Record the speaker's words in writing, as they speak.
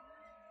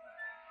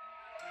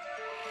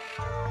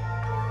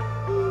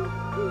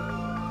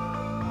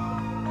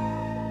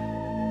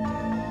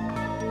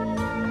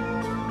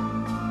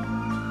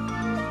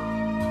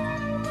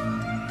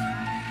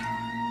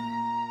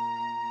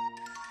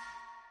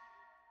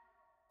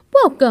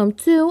Welcome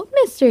to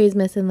Mysteries,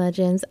 Myths, and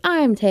Legends.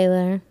 I'm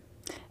Taylor.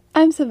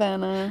 I'm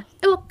Savannah.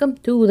 And welcome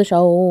to the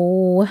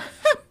show.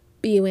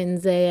 Happy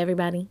Wednesday,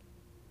 everybody.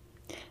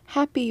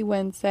 Happy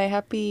Wednesday.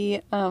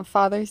 Happy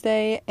Father's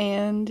Day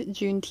and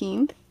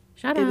Juneteenth.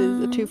 Shout It out.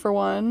 is a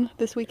 2-for-1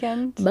 this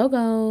weekend.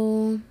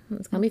 BOGO.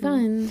 It's going to be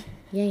fun.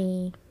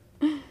 Yay.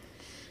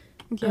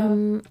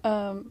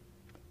 Yeah.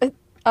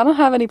 I don't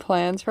have any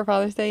plans for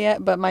Father's Day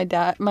yet, but my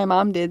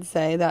mom did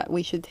say that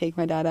we should take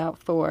my dad out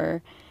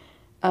for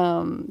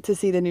to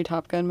see the new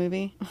Top Gun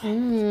movie.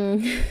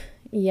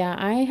 Yeah,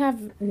 I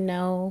have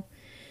no...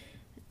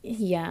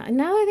 Yeah,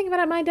 now that I think about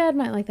it, my dad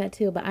might like that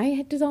too, but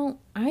I just don't...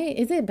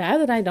 Is it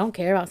bad that I don't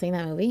care about seeing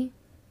that movie?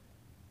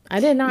 I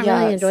did not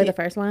really enjoy the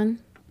first one.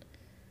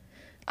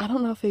 I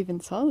don't know if I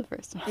even saw the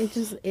first one.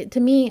 To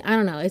me, I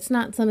don't know. It's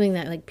not something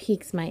that like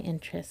piques my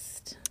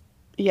interest.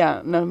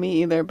 Yeah, no,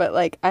 me either. But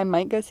like, I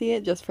might go see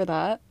it just for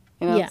that.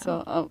 You know, Yeah.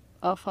 So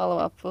I'll follow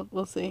up.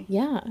 We'll see.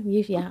 Yeah,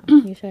 you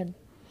should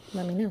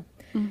let me know.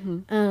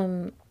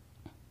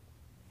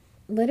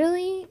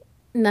 Literally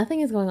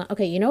nothing is going on.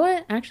 Okay, you know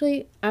what?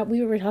 Actually,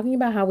 we were talking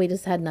about how we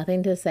just had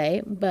nothing to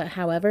say, but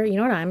however, you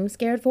know what I'm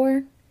scared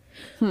for?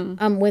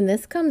 When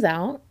this comes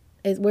out,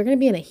 is we're gonna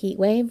be in a heat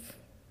wave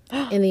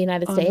in the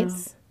United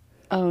States.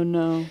 No. Oh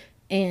no!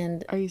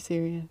 And are you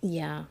serious?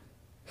 Yeah.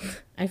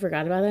 I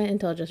forgot about it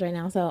until just right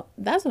now. So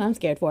that's what I'm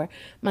scared for.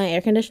 My air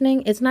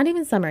conditioning, it's not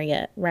even summer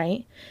yet,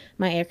 right?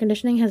 My air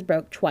conditioning has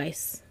broke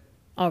twice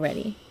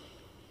already.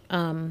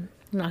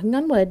 Knocking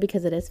on wood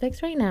because it is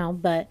fixed right now,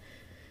 but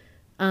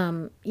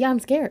yeah, I'm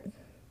scared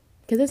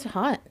because it's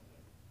hot.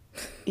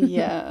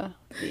 Yeah.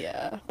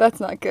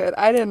 That's not good.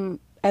 I didn't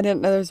know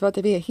there was about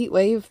to be a heat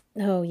wave.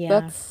 Oh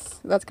yeah.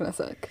 That's gonna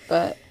suck,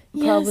 but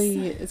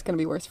probably it's gonna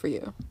be worse for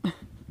you.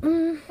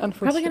 Unfortunately.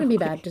 Probably gonna be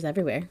bad just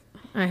everywhere.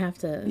 I have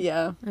to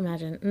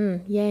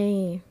imagine.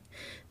 Yay.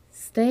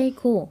 Stay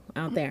cool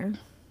out there,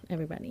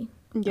 everybody.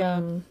 Yeah.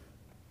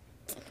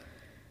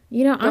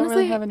 You know, don't honestly,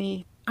 really have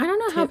any I don't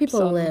know how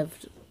people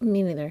lived.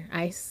 Me neither.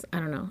 I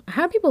don't know.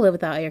 How do people live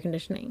without air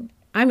conditioning?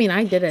 I mean,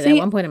 I did it at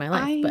one point in my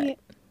life, but...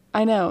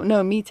 I know.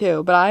 No, me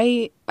too. But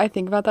I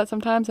think about that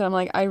sometimes, and I'm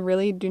like, I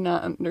really do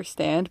not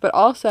understand. But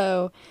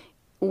also,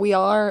 we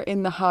are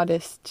in the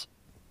hottest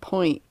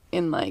point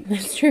in, like...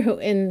 That's true.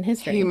 In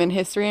history. Human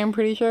history, I'm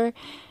pretty sure.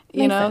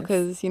 You know,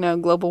 because,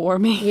 global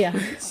warming. Yeah,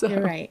 so,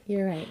 you're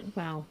right.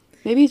 Wow.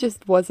 Maybe it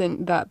just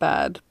wasn't that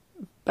bad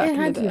back in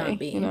the day. It had to not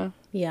be. You know?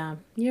 Yeah,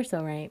 you're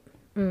so right.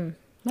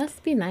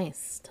 Must be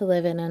nice to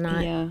live in a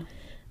not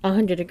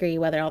 100-degree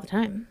weather all the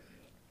time.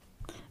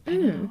 I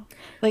know.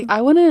 Like,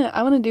 I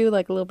wanna do,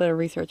 like, a little bit of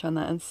research on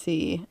that and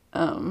see.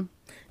 Same.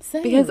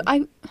 Because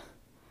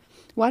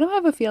why do I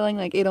have a feeling,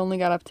 like, it only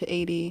got up to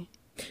 80?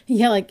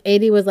 Yeah, like,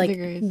 80 was, like,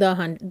 degrees.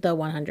 the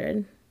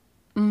 100.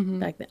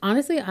 Back then.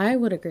 Honestly, I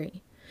would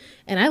agree.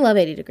 And I love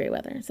 80-degree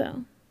weather,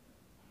 so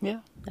yeah,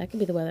 that could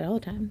be the weather all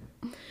the time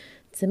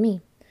to me.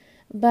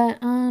 But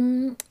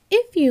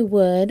if you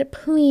would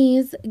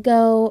please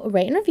go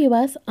rate and review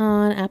us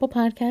on Apple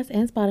Podcasts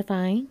and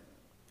Spotify,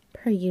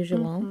 per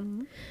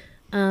usual.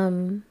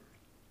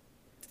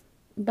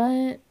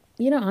 But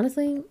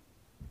honestly,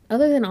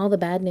 other than all the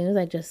bad news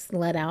I just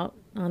let out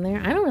on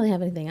there, I don't really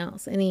have anything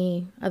else.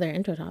 Any other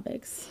intro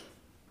topics?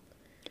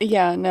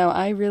 Yeah, no,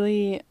 I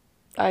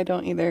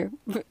don't either.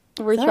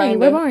 We're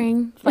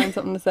boring. to find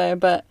something to say,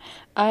 but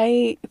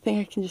I think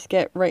I can just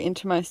get right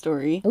into my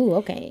story. Ooh,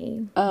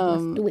 okay.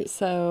 Let's do it.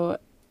 So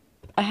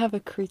I have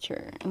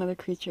another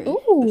creature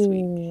this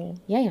week.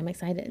 Yeah, I'm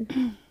excited.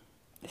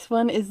 This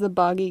one is the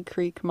Boggy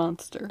Creek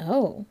Monster.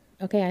 Oh,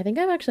 okay. I think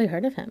I've actually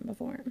heard of him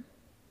before.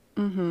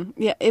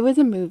 Yeah, it was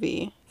a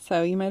movie,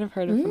 so you might have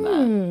heard of him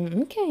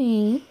that.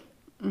 Okay.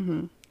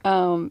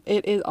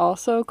 It is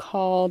also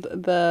called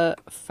the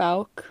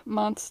Fouke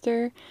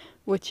Monster,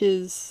 which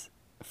is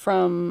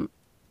from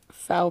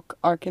Fouke,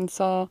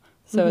 Arkansas.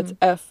 So it's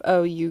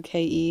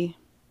Fouke.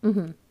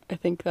 I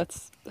think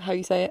that's how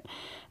you say it.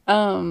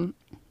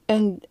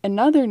 And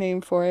another name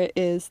for it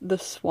is the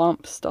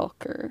Swamp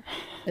Stalker.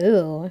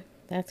 Ooh,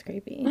 that's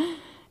creepy.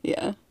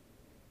 Yeah.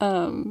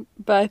 But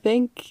I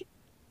think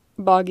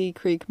Boggy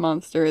Creek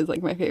Monster is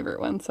like my favorite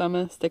one, so I'm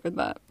gonna stick with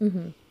that.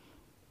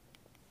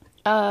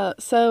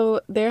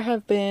 So there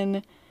have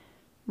been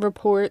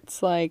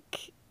reports,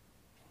 like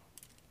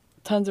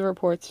tons of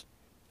reports,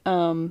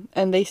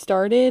 and they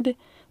started,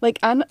 like,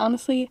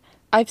 honestly,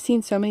 I've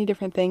seen so many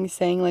different things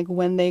saying, like,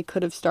 when they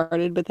could have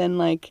started, but then,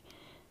 like,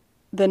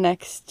 the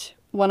next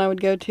one I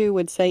would go to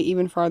would say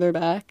even farther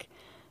back.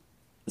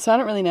 So I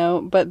don't really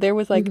know, but there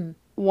was, like,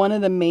 one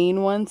of the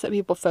main ones that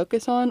people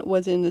focus on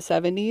was in the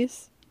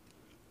 70s.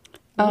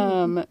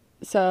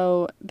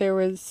 So there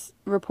was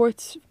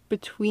reports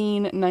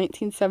between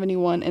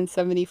 1971 and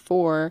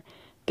 74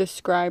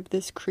 described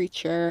this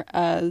creature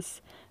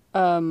as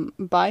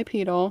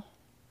bipedal,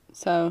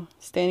 so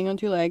standing on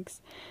two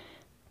legs,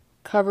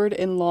 covered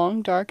in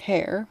long dark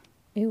hair.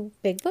 Ew,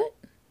 Bigfoot?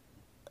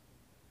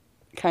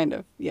 Kind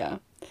of, yeah.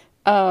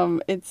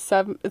 It's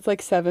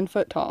like 7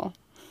 foot tall.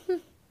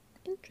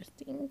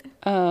 Interesting.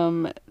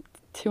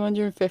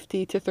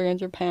 250 to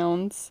 300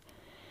 pounds.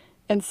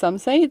 And some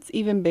say it's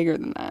even bigger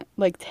than that,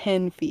 like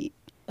 10 feet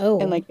and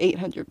Oh. like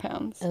 800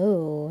 pounds.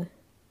 Oh.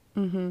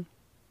 Mm-hmm.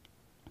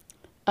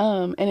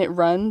 And it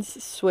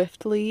runs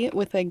swiftly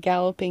with a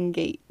galloping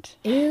gait,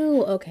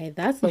 Ew. Okay,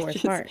 that's the which worst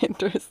is part.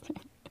 interesting.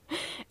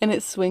 And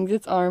it swings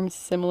its arms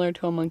similar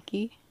to a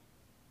monkey.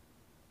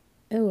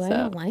 Oh, I So,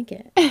 don't like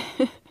it. We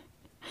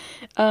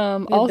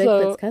have Bigfoot's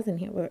also, cousin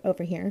here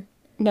over here.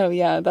 no,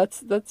 yeah,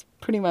 that's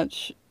pretty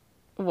much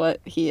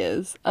what he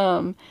is.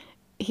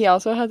 He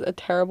also has a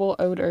terrible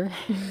odor.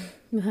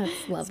 That's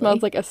Smells lovely.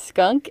 like a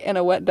skunk and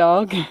a wet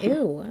dog.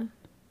 Ew.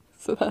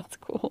 So that's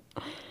cool.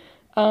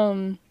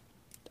 Um,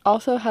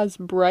 Also has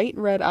bright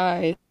red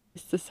eyes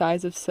the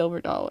size of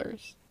silver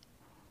dollars.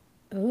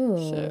 So,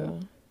 Oh.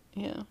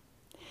 yeah.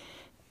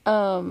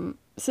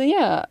 So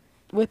yeah,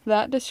 with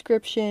that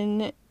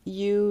description,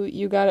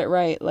 you got it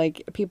right.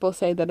 Like people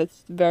say that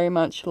it's very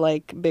much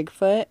like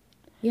Bigfoot,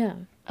 Yeah.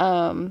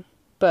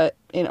 but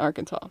in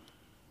Arkansas.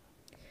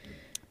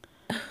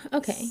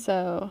 Okay.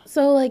 So,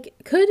 So, like,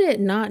 could it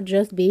not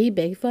just be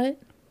Bigfoot?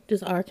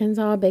 Just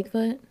Arkansas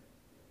Bigfoot?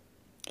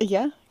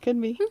 yeah, could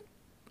be. I don't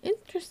know,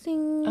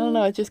 Interesting.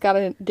 it just got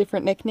a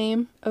different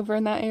nickname over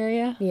in that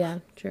area. Yeah,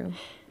 true.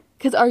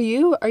 'Cause are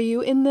you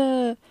in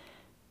the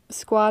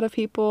squad of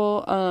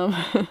people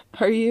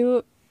are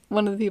you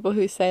one of the people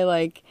who say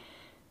like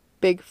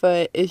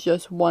Bigfoot is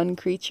just one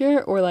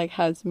creature or like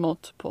has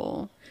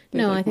multiple?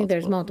 There's No, I like think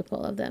there's multiple.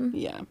 multiple of them.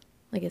 Yeah.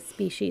 Like a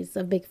species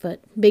of Bigfoot.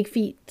 Big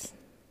feet,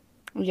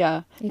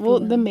 Yeah. if you Well,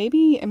 then will.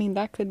 maybe, I mean,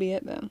 that could be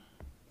it then.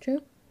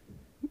 True.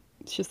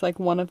 It's just like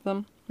one of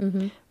them.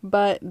 Mm-hmm.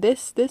 But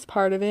this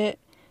part of it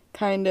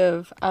kind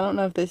of, I don't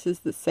know if this is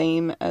the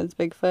same as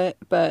Bigfoot,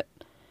 but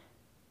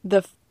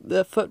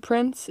the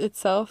footprints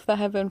itself that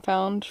have been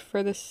found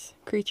for this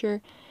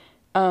creature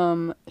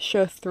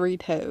show 3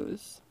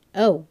 toes.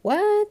 Oh,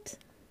 what?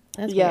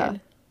 That's Yeah.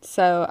 weird.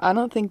 So I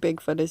don't think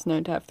Bigfoot is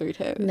known to have 3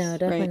 toes, No,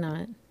 definitely right?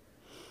 not.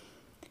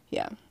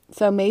 Yeah.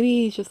 So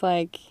maybe he's just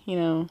like,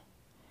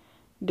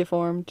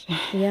 deformed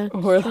Yeah,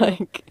 or it's true.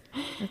 like,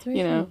 That's very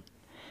you true.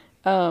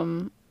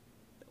 know,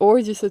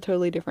 or just a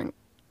totally different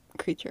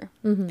creature.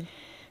 Mm-hmm.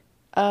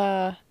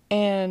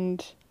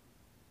 And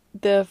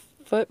the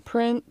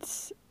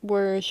footprints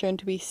were shown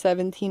to be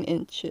 17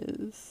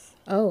 inches.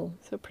 Oh.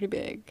 So pretty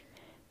big.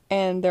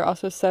 And they're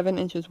also 7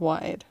 inches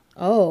wide.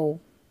 Oh.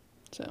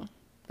 So,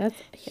 That's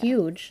yeah.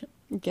 huge.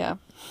 Yeah.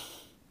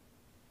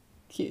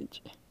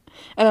 Huge.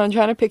 And I'm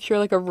trying to picture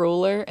like a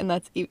ruler, and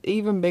that's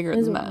even bigger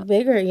It's than that.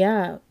 bigger,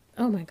 yeah.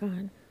 Oh my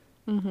god.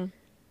 Mm-hmm.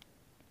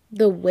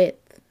 The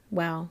width.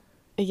 Wow.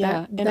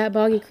 Yeah. And That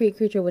Boggy Creek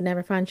creature would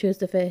never find shoes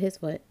to fit his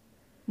foot.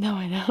 no,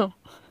 I know.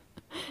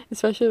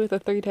 Especially with the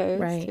 3 toes,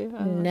 Right. too.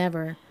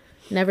 Never.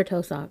 Never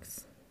toe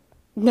socks.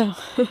 No,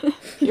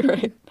 you're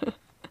right.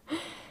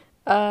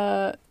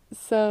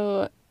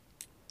 So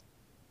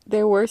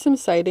there were some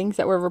sightings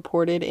that were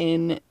reported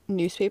in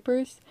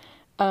newspapers.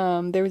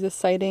 There was a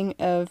sighting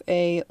of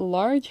a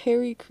large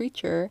hairy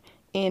creature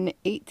in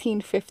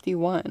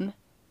 1851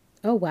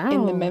 Oh wow.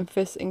 in the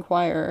Memphis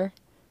Inquirer.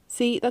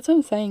 See, that's what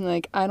I'm saying.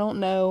 Like, I don't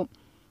know.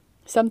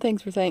 Some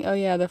things were saying, oh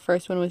yeah, the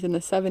first one was in the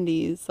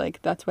 70s.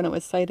 Like, that's when it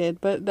was sighted.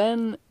 But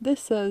then this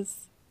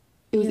says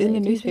it was Yeah, in the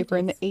 1850s. newspaper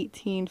in the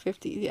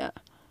 1850s. Yeah.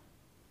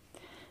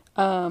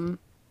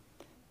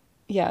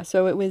 Yeah,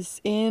 so it was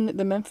in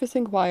the Memphis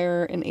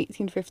Inquirer in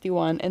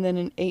 1851, and then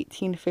in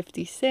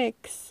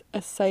 1856,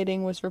 a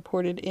sighting was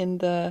reported in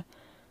the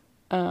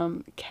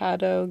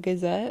Caddo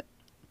Gazette,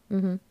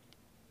 Mm-hmm.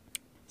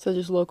 so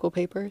just local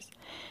papers.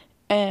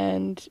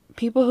 And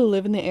people who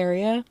live in the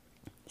area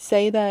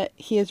say that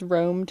he has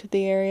roamed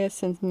the area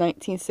since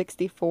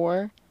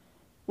 1964,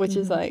 which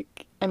is Mm-hmm.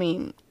 like, I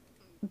mean,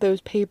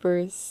 those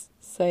papers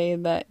say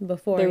that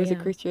Before, there was a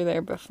yeah. creature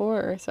there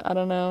before, so I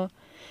don't know.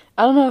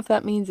 I don't know if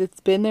that means it's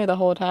been there the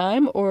whole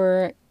time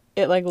or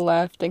it like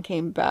left and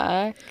came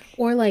back.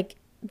 Or like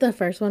the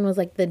first one was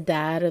like the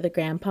dad or the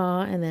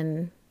grandpa, and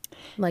then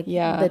like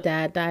Yeah. the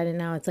dad died, and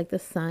now it's like the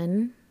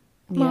son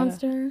Yeah.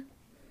 monster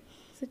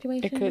It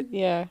situation. could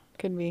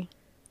be.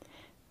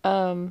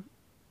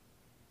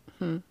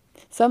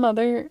 Some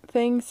other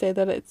things say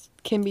that it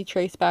can be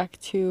traced back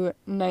to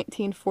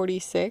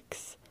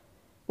 1946,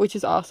 which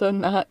is also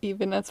not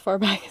even as far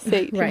back as the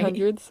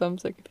 1800s, so I'm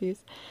so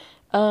confused.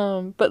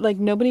 But like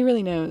nobody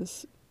really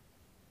knows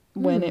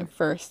when it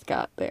first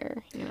got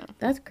there,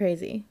 That's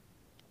crazy.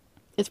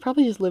 It's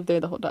probably just lived there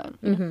the whole time.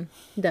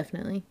 Mm-hmm.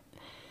 Definitely.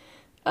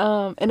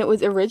 And it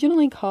was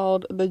originally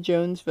called the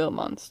Jonesville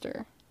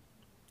Monster.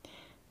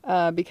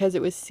 Because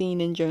it was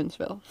seen in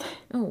Jonesville.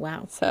 Oh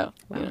wow. So,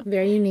 Wow.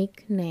 Very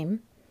unique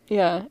name.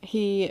 Yeah,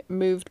 he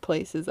moved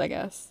places, I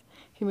guess.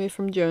 He moved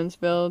from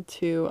Jonesville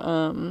to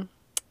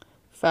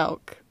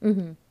Fouke.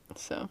 Mm-hmm.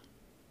 So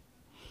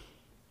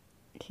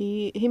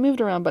he moved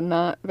around, but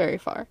not very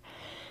far.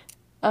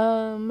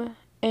 And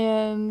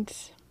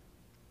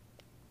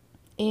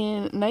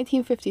in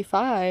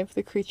 1955,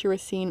 the creature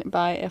was seen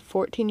by a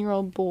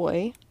 14-year-old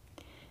boy,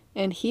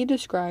 and he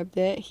described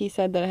it. He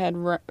said that it had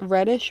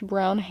reddish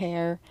brown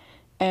hair,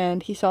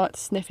 and he saw it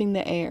sniffing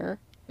the air.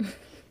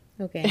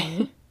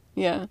 Okay.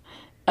 Yeah.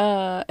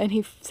 And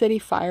he said he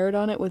fired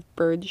on it with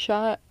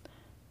birdshot,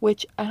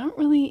 which I don't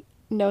really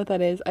know what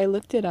that is. I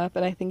looked it up,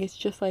 and I think it's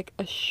just like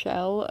a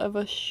shell of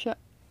a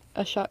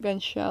shotgun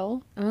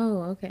shell.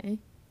 Oh, okay.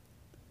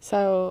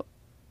 So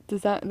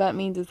does that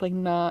means it's like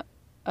not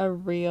a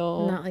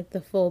real? Not like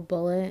the full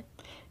bullet.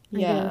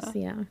 Yeah. I guess,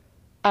 yeah.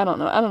 I don't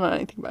know. I don't know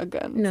anything about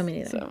guns. No, me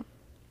neither. So,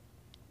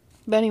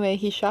 but anyway,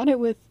 he shot it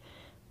with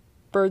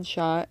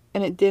birdshot,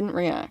 and it didn't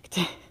react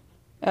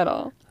at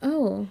all.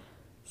 Oh.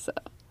 So.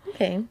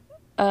 Okay.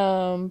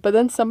 But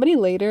then somebody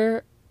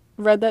later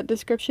read that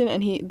description,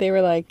 and they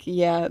were like,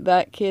 "Yeah,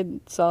 that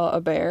kid saw a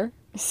bear."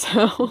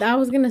 So. I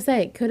was gonna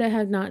say, could it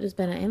have not just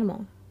been an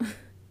animal?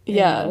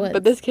 Yeah,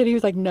 but this kid, he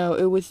was like, "No,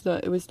 it was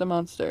the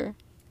monster."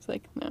 It's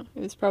like, no,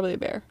 it was probably a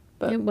bear.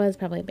 But it was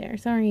probably a bear.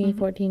 Sorry,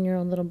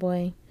 14-year-old little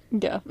boy.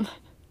 yeah.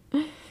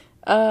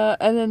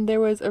 And then there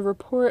was a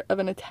report of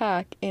an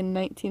attack in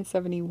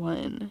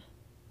 1971.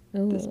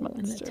 Oh, this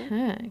monster. An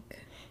attack.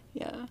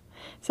 Yeah.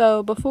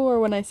 So before,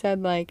 when I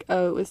said like,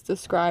 oh, it was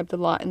described a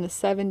lot in the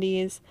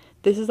 70s,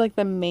 this is like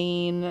the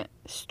main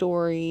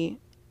story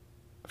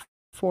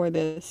for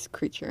this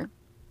creature.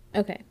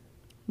 Okay.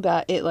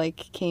 That it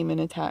like came and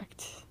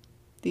attacked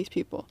these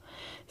people.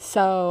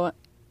 So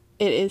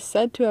it is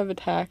said to have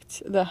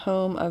attacked the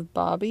home of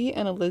Bobby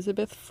and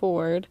Elizabeth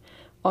Ford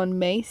on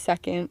May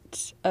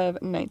 2nd of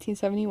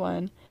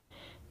 1971.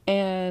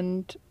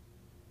 And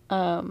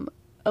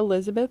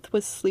Elizabeth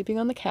was sleeping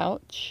on the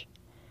couch,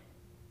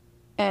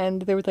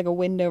 and there was like a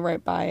window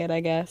right by it, I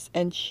guess,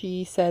 and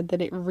she said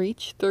that it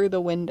reached through the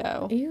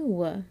window.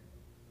 Ew.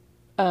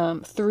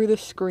 Through the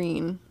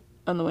screen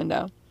on the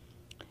window,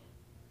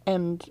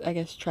 and I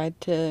guess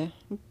tried to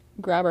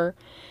grab her.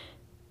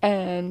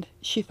 And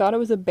she thought it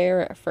was a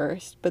bear at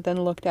first, but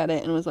then looked at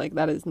it and was like,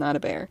 that is not a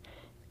bear.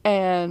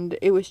 And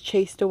it was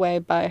chased away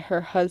by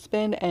her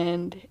husband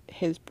and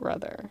his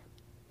brother.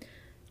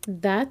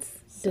 That's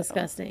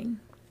disgusting.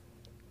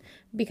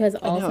 Because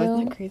also, I know,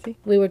 isn't that crazy?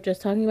 We were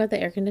just talking about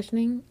the air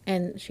conditioning,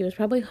 and she was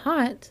probably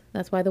hot.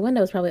 That's why the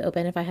window was probably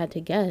open, if I had to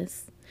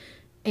guess.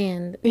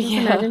 And just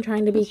imagine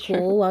trying to be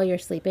cool while you're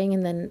sleeping,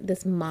 and then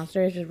this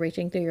monster is just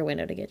reaching through your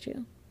window to get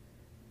you.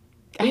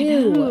 I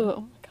know.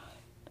 Oh my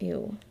god.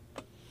 Ew.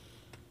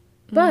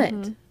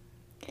 But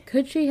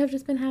could she have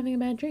just been having a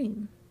bad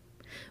dream?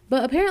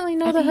 But apparently,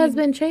 no, the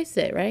husband chased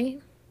it,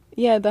 right?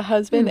 Yeah, the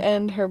husband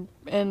and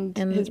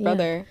his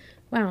brother.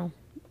 Yeah. Wow.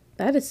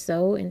 That is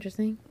so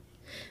interesting.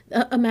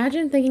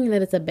 Imagine thinking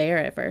that it's a bear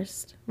at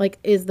first. Like,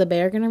 is the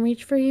bear going to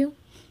reach for you?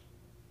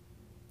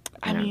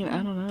 I mean,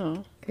 I don't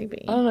know.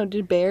 Creepy. I don't know.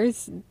 Did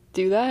bears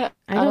do that?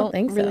 I don't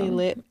think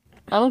really so.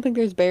 I don't think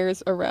there's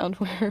bears around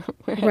where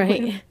I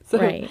right. live. So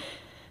right.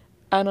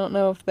 I don't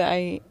know if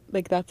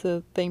that's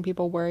a thing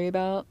people worry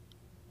about.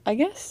 I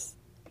guess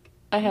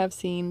I have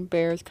seen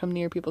bears come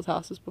near people's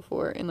houses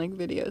before in like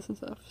videos and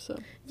stuff. So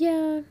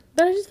yeah,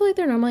 but I just feel like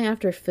they're normally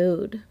after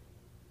food.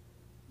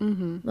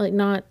 Like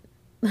not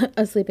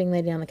a sleeping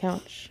lady on the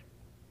couch.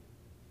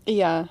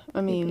 Yeah,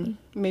 I mean,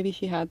 maybe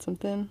she had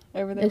something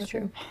over there. It's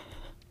true.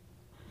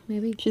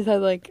 Maybe she's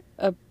had like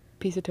a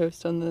piece of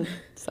toast on the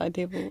side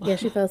table. Yeah,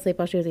 she fell asleep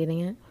while she was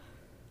eating it.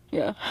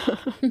 Yeah.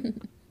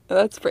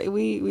 That's great.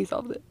 We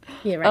solved it.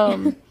 Yeah,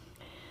 right.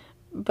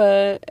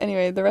 But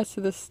anyway, the rest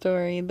of the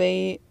story,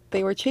 they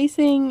were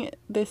chasing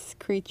this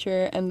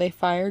creature and they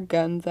fired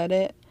guns at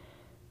it.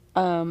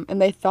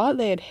 And they thought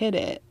they had hit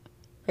it.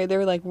 Right? They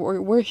were like,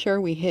 we're sure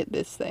we hit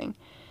this thing.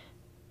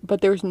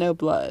 But there was no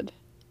blood.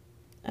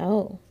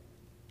 Oh.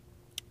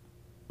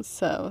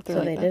 So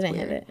they didn't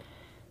hit it.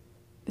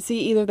 See,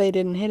 either they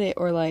didn't hit it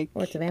or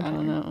it's a vampire. I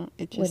don't know.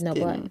 It just with no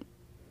didn't.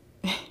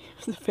 Blood.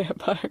 It was a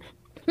vampire.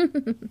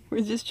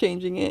 We're just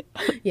changing it.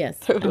 Yes,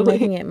 totally. I'm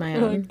looking at my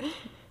own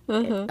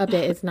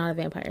update. It's not a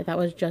vampire. That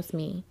was just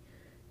me.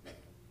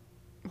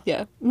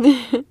 Yeah.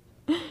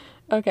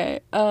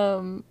 Okay.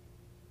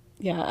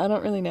 Yeah, I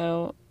don't really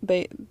know.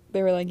 They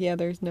were like, yeah,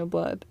 there's no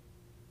blood,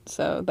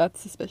 so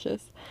that's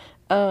suspicious.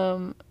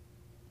 And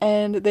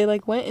they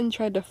like went and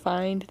tried to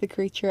find the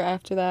creature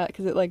after that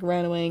because it like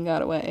ran away and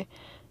got away.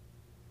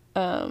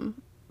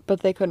 But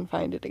they couldn't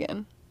find it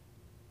again.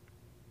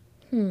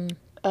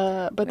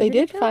 But they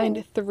did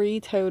find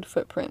 3-toed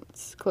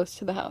footprints close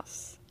to the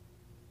house.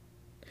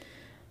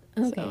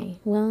 Okay,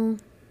 well,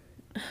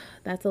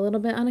 that's a little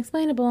bit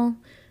unexplainable,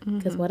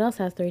 because what else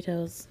has 3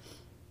 toes?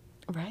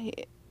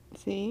 Right.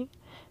 See?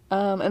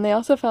 And they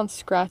also found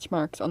scratch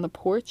marks on the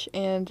porch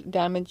and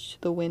damage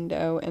to the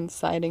window and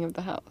siding of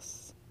the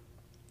house.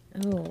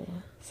 Oh.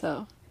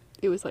 So,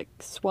 it was like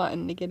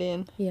swatting to get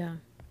in. Yeah.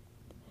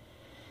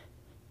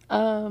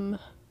 So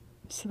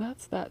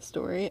that's that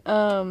story.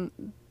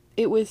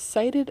 It was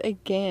sighted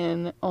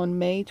again on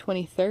May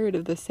 23rd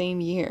of the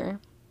same year.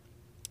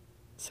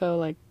 So,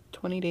 like,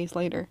 20 days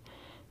later.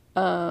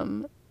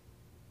 And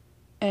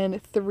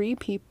 3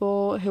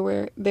 people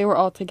they were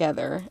all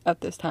together at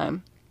this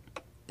time.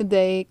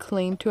 They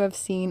claimed to have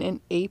seen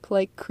an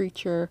ape-like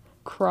creature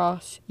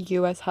cross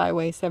U.S.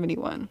 Highway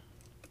 71.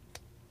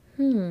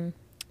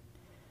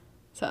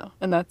 So,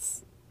 and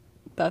that's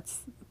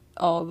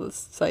all the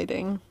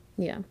sighting.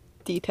 Yeah.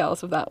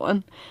 details of that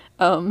one.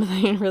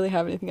 They didn't really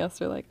have anything else.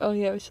 They're like, oh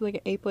yeah, it was just like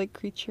an ape-like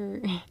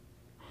creature.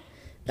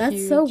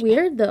 That's so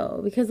weird though,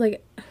 because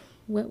like,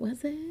 what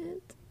was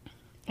it?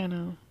 I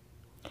know.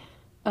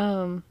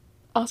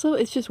 Also,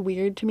 it's just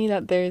weird to me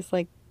that there's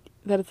like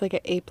that it's like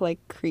an ape-like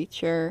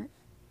creature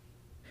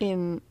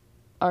in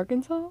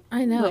Arkansas.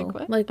 I know. Like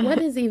what? Like, what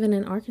is even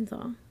in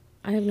Arkansas?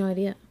 I have no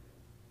idea.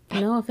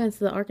 No offense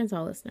to the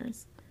Arkansas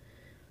listeners.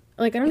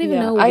 Like, I don't even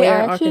know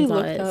where Arkansas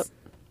is.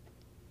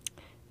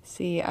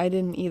 See, I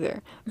didn't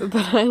either.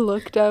 But I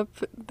looked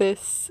up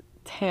this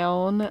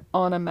town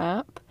on a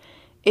map.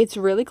 It's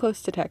really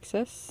close to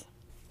Texas.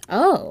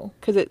 Oh.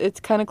 Because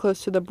it's kind of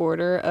close to the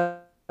border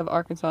of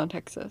Arkansas and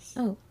Texas.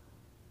 Oh.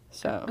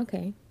 So.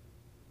 Okay.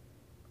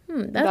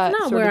 That's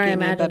not where I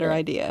imagined a better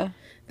idea.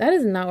 That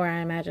is not where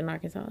I imagine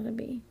Arkansas to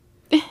be.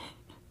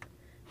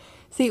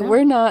 See,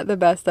 we're not the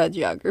best at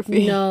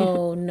geography.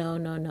 No.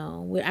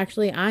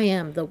 I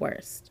am the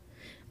worst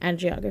at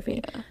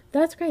geography. Yeah.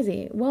 That's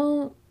crazy.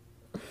 Well,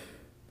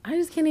 I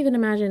just can't even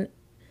imagine,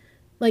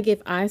 like,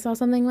 if I saw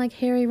something like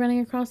Harry running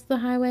across the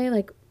highway,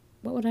 like,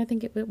 what would I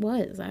think it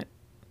was?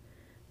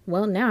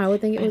 Well, now I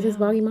would think it was this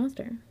boggy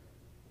monster.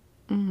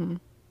 Mm-hmm.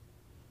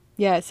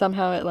 Yeah,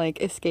 somehow it,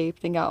 like,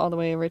 escaped and got all the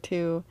way over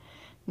to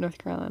North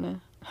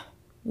Carolina.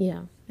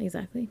 Yeah,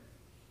 exactly.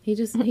 He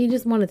just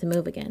wanted to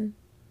move again.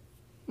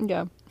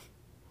 Yeah.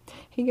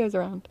 He goes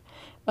around.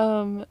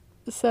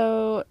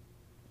 So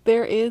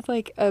there is,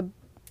 like,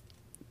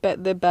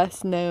 the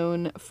best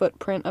known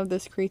footprint of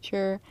this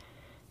creature.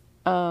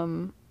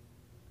 I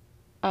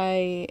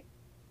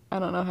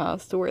don't know how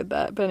else to word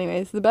that, but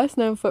anyways, the best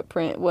known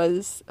footprint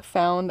was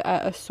found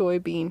at a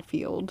soybean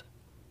field,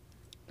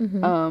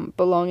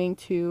 belonging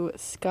to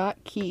Scott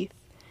Keith,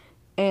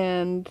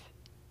 and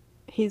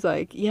he's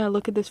like, yeah,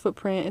 look at this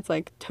footprint, it's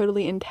like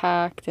totally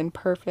intact and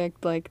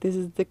perfect, like this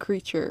is the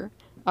creature,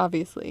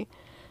 obviously.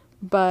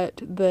 But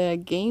the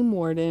game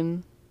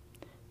warden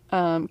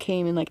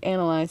came and like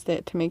analyzed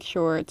it to make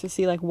sure to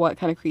see like what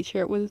kind of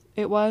creature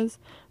it was,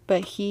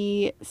 but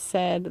he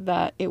said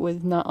that it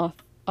was not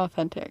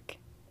authentic.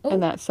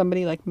 And that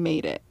somebody like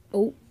made it.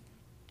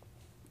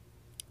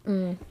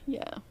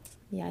 Yeah.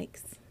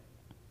 Yikes.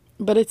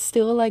 But it's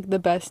still like the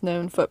best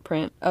known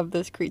footprint of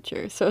this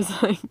creature, so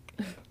it's like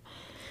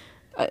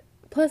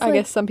Plus, I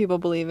guess some people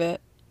believe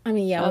it. I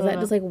mean, yeah, was that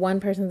just like one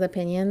person's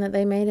opinion that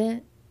they made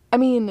it? I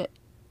mean,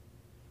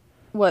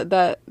 what,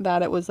 that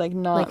it was like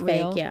not like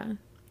real? Fake,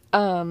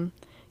 yeah.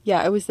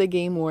 Yeah, it was the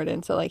game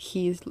warden, so like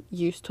he's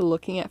used to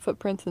looking at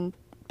footprints and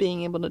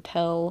being able to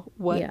tell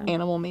what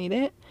animal made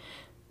it.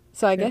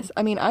 So I guess,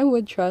 I mean, I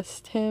would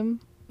trust him,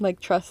 like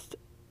trust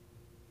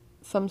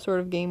some sort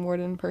of game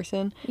warden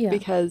person,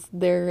 because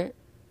they're,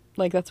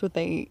 like, that's what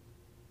they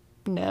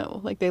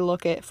know. Like, they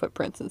look at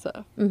footprints and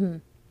stuff. Mm-hmm.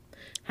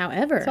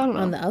 However,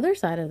 on the other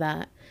side of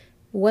that,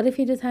 what if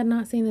he just had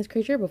not seen this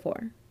creature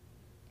before?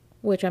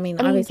 Which, I mean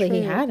obviously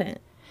he hadn't.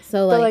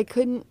 So, but, like,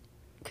 couldn't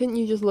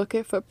you just look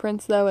at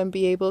footprints, though, and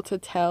be able to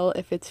tell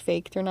if it's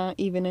faked or not,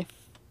 even if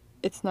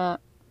it's not?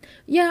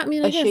 Yeah, I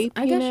mean, I guess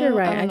you're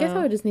right. I guess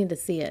I would just need to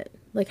see it.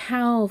 Like,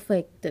 how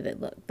fake did it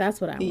look?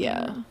 That's what I want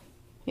to know.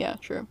 Yeah,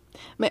 true.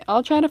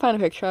 I'll try to find a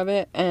picture of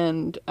it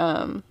and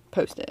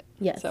post it.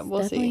 Yes, so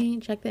we'll definitely see.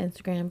 Check the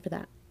Instagram for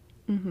that.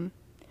 Mm-hmm.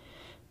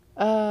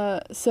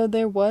 So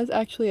there was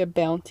actually a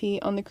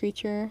bounty on the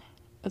creature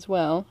as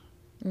well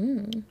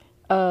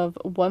of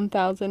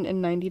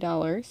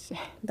 $1,090.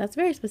 That's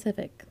very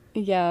specific.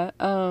 Yeah.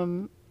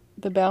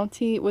 The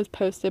bounty was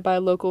posted by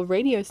a local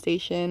radio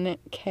station,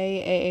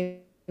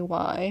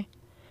 KAAY.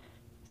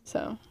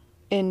 So,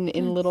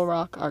 in Little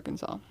Rock,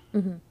 Arkansas.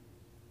 Mm-hmm.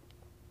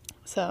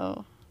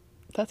 So,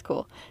 that's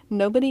cool.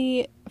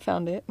 Nobody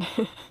found it.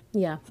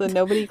 Yeah. So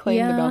nobody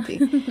claimed the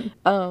bounty.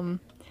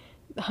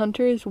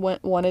 Hunters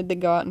wanted to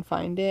go out and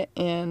find it,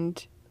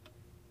 and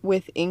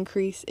with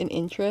increase in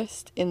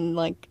interest in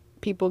like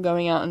people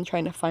going out and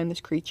trying to find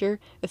this creature,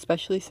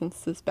 especially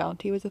since this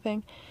bounty was a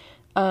thing,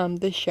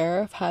 the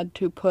sheriff had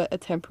to put a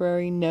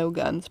temporary no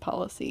guns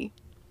policy.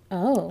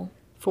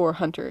 For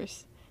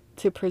hunters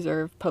to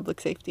preserve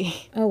public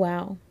safety. Oh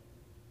wow.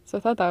 So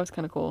I thought that was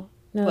kind of cool.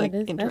 No, like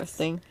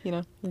interesting, you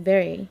know.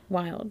 Very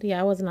wild. Yeah,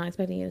 I was not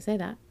expecting you to say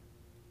that.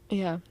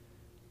 Yeah.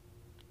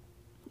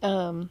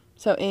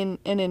 So in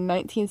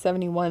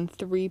 1971,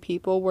 3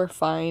 people were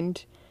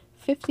fined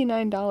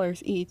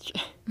 $59 each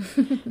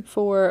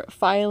for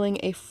filing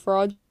a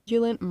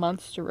fraudulent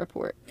monster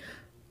report.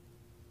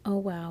 Oh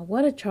wow,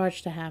 what a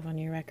charge to have on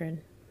your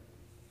record.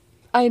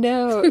 I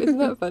know, isn't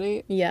that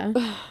funny? Yeah.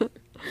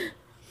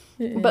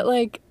 But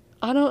like,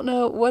 I don't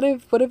know. What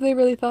if they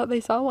really thought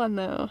they saw one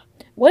though?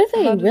 What if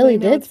they really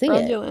did see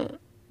it?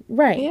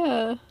 Right.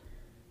 Yeah.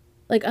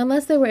 Like,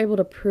 unless they were able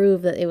to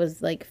prove that it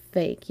was like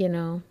fake, you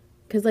know.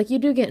 Because, like, you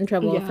do get in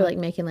trouble for, like,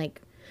 making,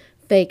 like,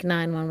 fake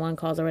 911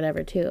 calls or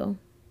whatever, too.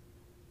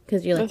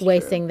 Because you're, like,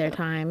 wasting their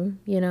time,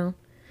 you know.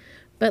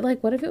 But,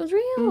 like, what if it was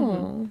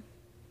real?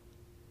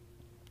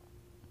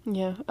 Mm-hmm.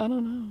 Yeah, I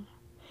don't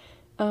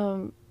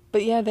know.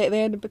 But, yeah, they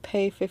had to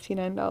pay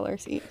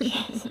 $59 each.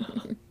 So.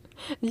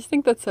 I just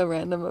think that's so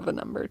random of a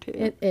number too.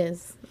 It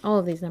is. All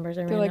of these numbers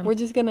are They're like, random. we're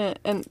just gonna,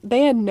 and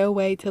they had no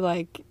way to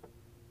like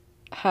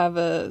have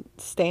a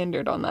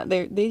standard on that.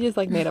 They just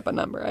like made up a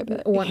number, I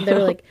bet. They were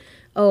like,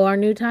 "Oh, our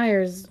new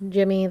tires,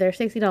 Jimmy, they're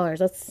 $60.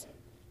 Let's.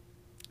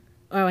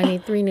 Oh, I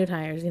need 3 new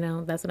tires."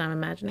 That's what I'm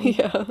imagining.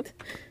 Yeah.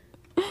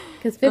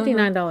 Because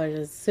 $59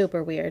 is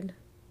super weird.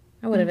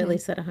 I would have at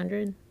least said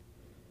 100.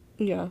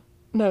 Yeah.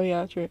 No,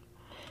 yeah, true.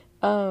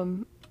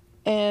 And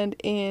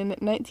in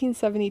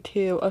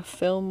 1972, a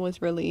film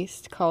was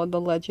released called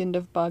The Legend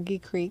of Boggy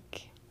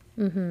Creek.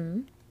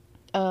 Mm-hmm.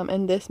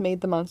 And this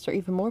made the monster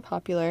even more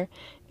popular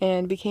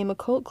and became a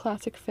cult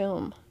classic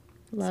film.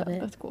 Love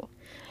it. That's cool.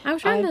 I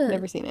was trying I've to.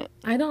 never seen it.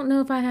 I don't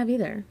know if I have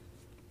either.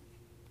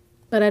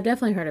 But I've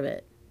definitely heard of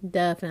it.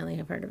 Definitely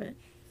have heard of it.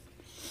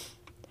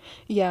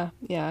 Yeah,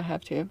 I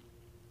have to.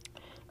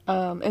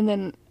 And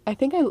then I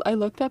think I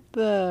looked up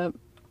the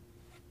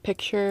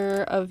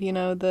picture of,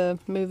 the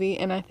movie,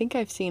 and I think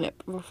I've seen it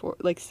before,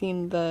 like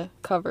seen the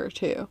cover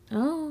too.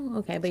 Oh,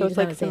 okay. But So you it's just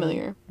like haven't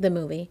familiar. seen the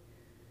movie.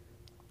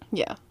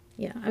 Yeah.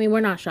 Yeah. I mean,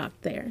 we're not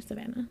shocked there,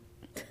 Savannah.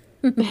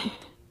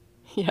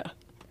 Yeah.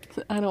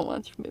 I don't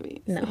watch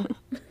movies. No.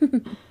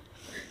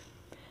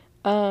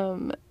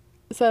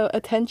 So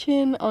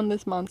attention on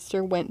this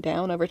monster went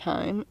down over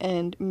time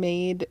and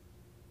made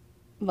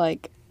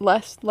like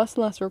less and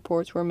less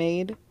reports were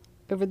made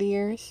over the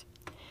years.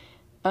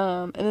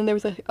 And then there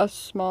was a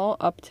small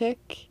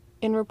uptick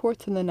in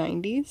reports in the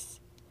 90s.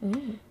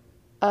 Mm.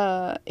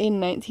 In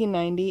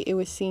 1990, it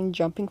was seen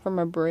jumping from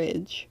a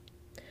bridge.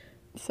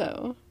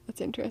 So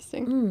that's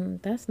interesting.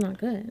 That's not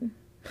good.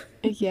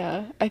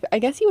 Yeah, I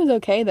guess he was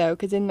okay though,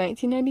 because in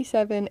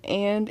 1997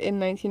 and in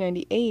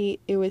 1998,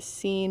 it was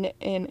seen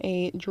in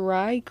a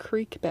dry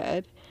creek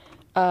bed,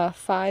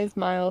 5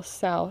 miles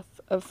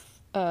south of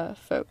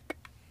Folk.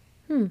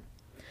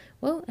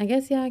 Well, I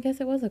guess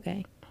it was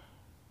okay.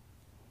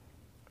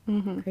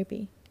 Mm-hmm.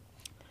 Creepy.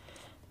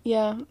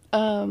 Yeah.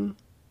 I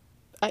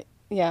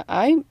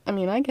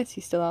mean, I guess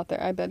he's still out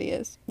there. I bet he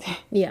is.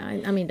 Yeah,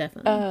 I mean,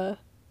 definitely.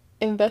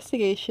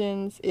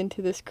 Investigations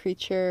into this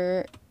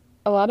creature,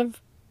 a lot of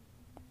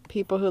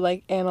people who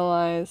like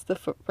analyze the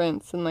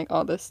footprints and like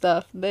all this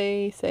stuff,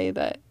 they say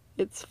that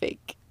it's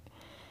fake.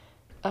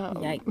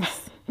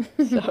 Yikes.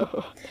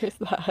 So there's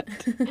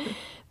that.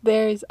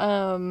 There's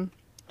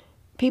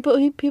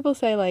people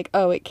say like,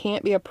 oh, it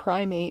can't be a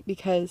primate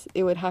because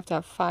it would have to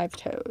have 5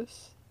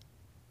 toes.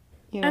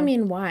 I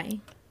mean,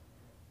 why?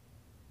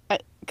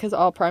 Because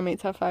all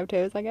primates have 5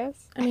 toes, I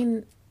guess. I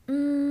mean,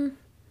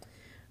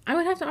 I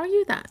would have to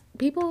argue that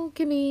people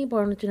can be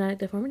born with genetic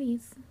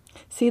deformities.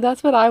 See,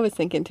 that's what I was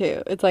thinking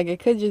too. It's like it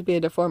could just be a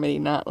deformity,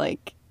 not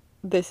like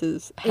this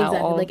is how Exactly.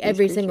 all Like these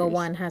every creatures... single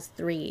one has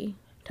 3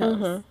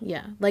 toes.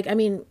 Yeah. Like, I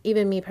mean,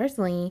 even me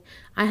personally,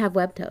 I have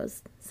web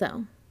toes.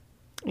 So,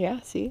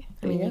 Yeah, see?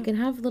 I mean, you can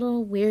have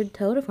little weird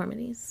toe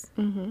deformities.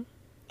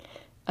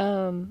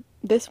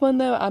 This one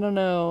though, I don't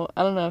know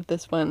if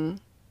this one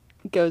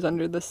goes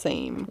under the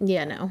same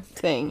Yeah, no.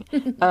 thing.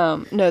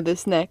 No,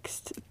 this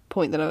next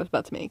point that I was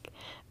about to make.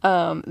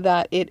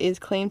 That it is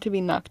claimed to be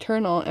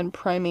nocturnal and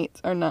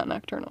primates are not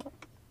nocturnal.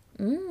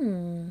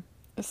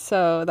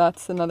 So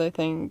that's another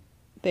thing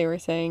they were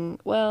saying,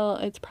 well,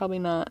 it's probably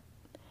not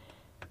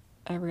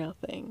a real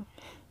thing.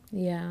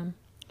 Yeah.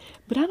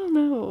 But I don't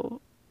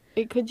know.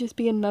 It could just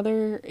be not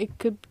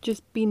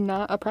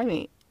a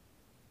primate.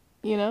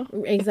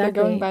 Exactly. If they're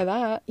going by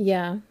that.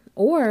 Yeah.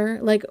 Or,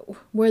 like,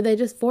 were they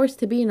just forced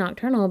to be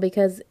nocturnal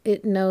because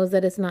it knows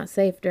that it's not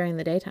safe during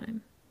the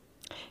daytime?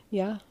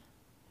 Yeah.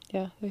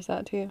 Yeah, there's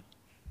that too.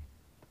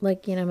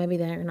 Like, maybe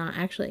they're not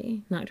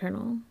actually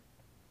nocturnal.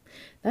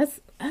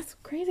 That's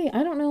crazy.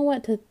 I don't know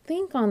what to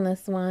think on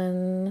this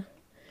one.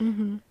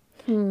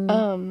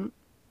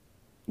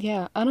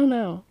 Yeah, I don't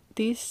know.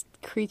 These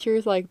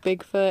creatures like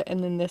Bigfoot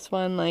and then this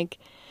one, like,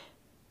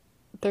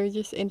 they're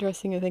just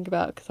interesting to think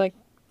about. Because, like,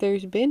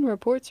 there's been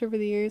reports over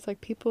the years, like,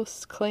 people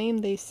claim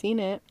they've seen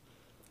it.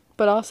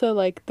 But also,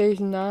 like, there's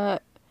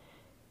not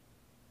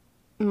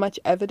much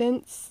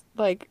evidence.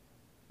 Like,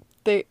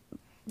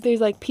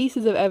 there's like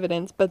pieces of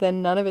evidence, but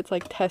then none of it's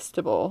like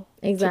testable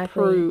to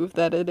prove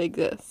that it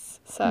exists.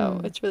 So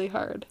it's really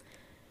hard.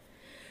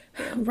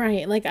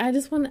 Right. Like,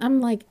 I'm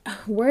like,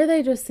 were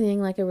they just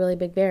seeing like a really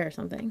big bear or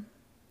something?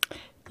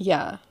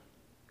 Yeah.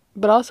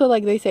 But also,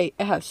 like, they say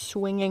it has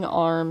swinging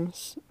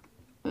arms.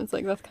 It's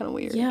like, that's kind of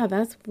weird. Yeah,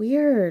 that's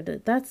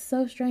weird. That's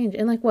so strange.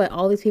 And like, what,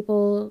 all these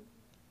people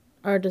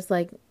are just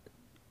like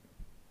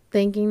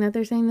thinking that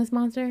they're seeing this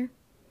monster?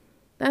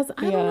 I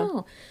don't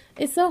know.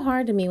 It's so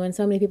hard to me when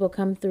so many people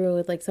come through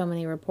with like so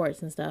many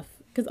reports and stuff.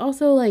 Because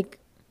also, like,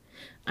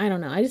 I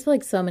don't know. I just feel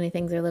like so many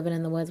things are living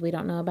in the woods we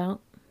don't know about.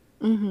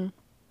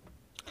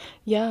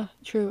 Yeah,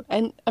 true.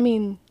 And I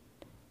mean,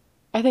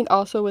 I think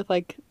also with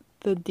like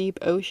the deep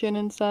ocean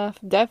and stuff,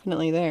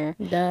 definitely there.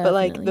 Definitely. But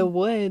like the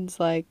woods,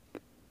 like,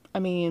 I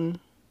mean,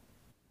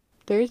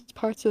 there's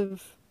parts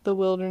of the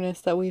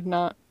wilderness that we've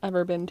not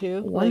ever been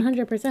to.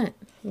 100%.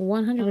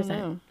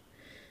 100%.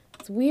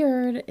 It's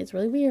weird. It's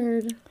really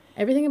weird.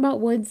 Everything about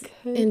woods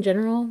in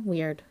general,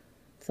 weird.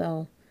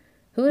 So,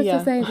 Who is to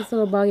Yeah. say this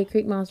little Boggy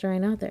Creek monster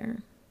ain't out there?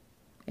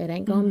 It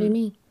ain't gonna be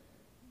me.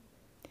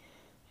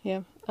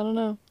 Yeah, I don't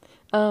know.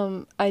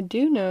 I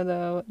do know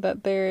though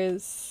that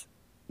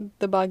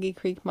the Boggy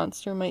Creek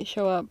monster might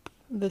show up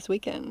this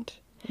weekend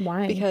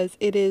Why? because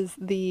it is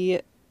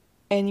the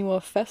annual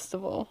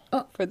festival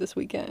Oh. for this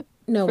weekend.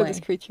 No for way. this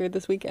creature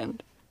this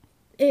weekend.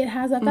 It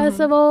has a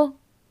festival.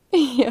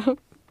 Yeah.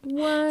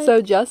 What?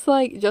 So just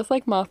like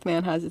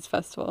Mothman has its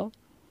festival,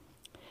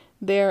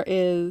 there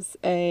is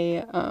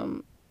a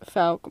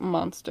Falk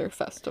Monster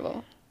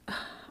Festival.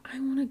 I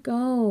want to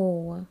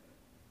go.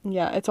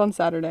 Yeah, it's on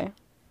Saturday,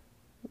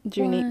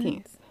 June What?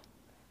 18th.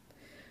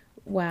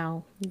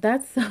 Wow,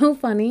 that's so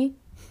funny.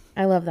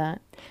 I love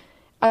that.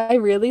 I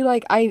really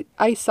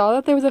I saw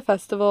that there was a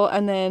festival,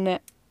 and then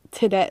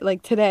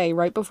today,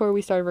 right before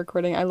we started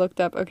recording, I looked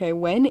up, okay,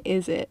 when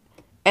is it?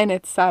 And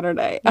it's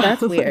Saturday. That's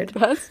I was like, weird.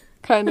 that's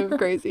kind of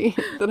crazy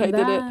that I did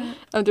it. That-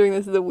 I'm doing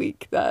this the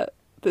week that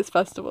this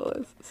festival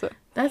is. So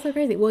That's so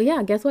crazy. Well,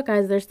 yeah, guess what,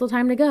 guys? There's still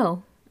time to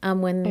go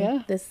when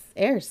Yeah. this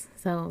airs.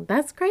 So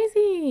that's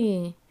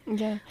crazy.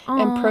 yeah, Aw.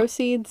 and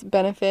proceeds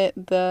benefit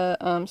the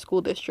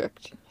school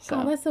district. So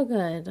Oh, that's so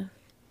good.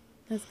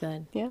 That's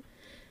good. yeah,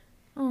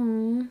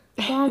 Oh,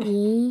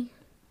 Boggy.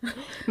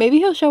 maybe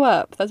he'll show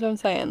up. That's what I'm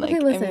saying. Like, Okay,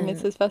 I listen. mean,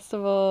 it's his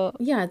festival.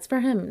 Yeah, it's for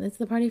him. It's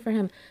the party for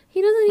him.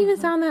 He doesn't even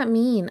sound that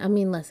mean. I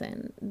mean,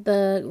 listen,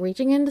 the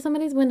reaching into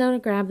somebody's window to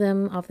grab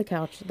them off the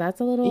couch, that's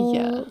a little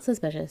Yeah.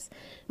 suspicious.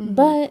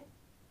 But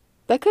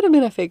That could have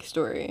been a fake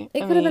story.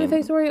 it could have been a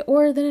fake story,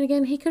 or then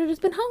again, he could have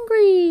just been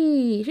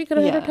hungry. She could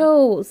have had her Yeah.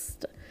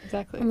 toast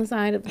Exactly. on the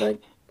side of the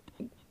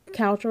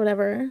couch or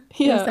whatever.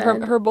 Yeah,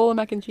 instead. her bowl of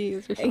mac and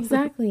cheese or something.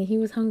 Exactly. He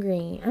was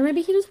hungry. Or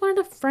maybe he just wanted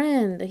a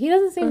friend. He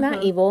doesn't seem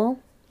that evil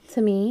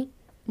to me.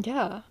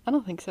 Yeah, I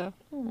don't think so.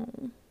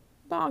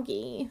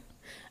 Boggy.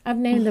 I've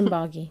named him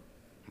Boggy.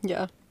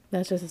 Yeah,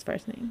 That's just his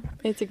first name.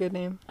 it's a good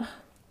name.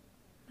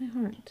 My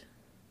heart.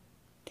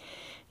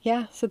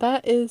 Yeah, so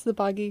that is the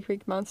Boggy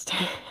Creek Monster.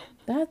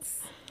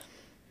 That's.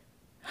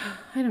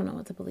 I don't know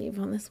what to believe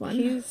on this one.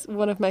 He's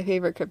one of my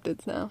favorite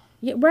cryptids now.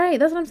 Yeah, right.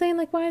 That's what I'm saying.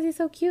 Like, why is he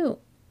so cute?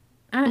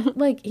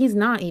 Like, he's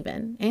not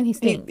even, and he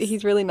stinks.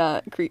 He's really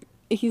not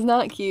He's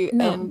not cute,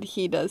 No. and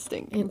he does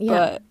stink. And,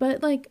 yeah,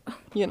 But, like,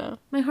 you know,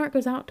 my heart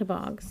goes out to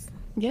Boggs,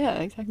 yeah,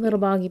 exactly. little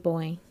Boggy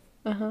boy.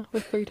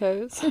 With 3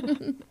 toes.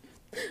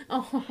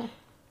 Oh,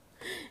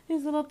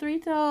 his little 3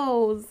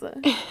 toes,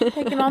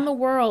 taking on the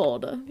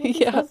world. What's he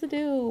Yeah. supposed to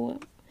do?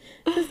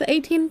 This is the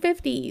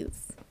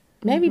 1850s,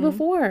 maybe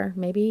before,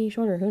 maybe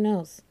shorter. Who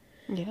knows?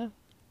 Yeah.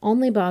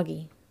 Only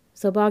Boggy.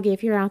 So Boggy,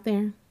 if you're out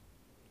there,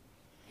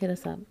 hit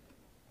us up.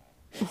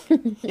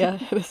 Yeah,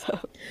 hit us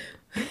up.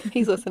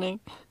 He's listening.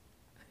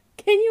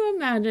 Can you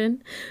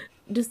imagine?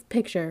 Just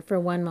picture for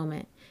one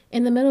moment.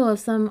 In the middle of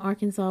some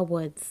Arkansas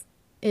woods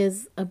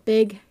is a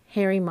big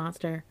hairy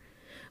monster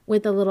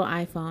with a little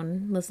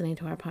iPhone listening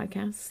to our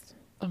podcast.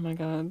 Oh my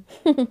god.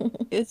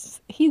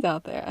 He's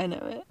out there. I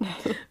know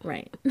it.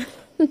 Right.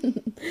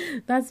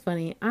 That's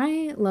funny.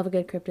 I love a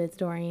good cryptid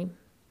story.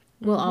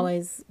 We'll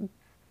always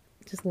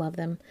just love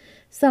them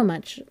so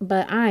much.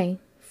 But I,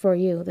 for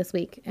you this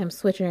week, am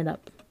switching it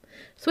up.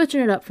 Switching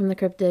it up from the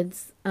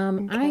cryptids.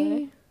 Okay.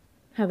 I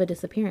have a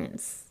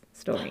disappearance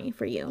story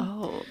for you.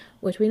 Oh.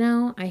 Which we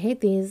know I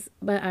hate these,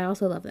 but I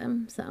also love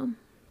them. So,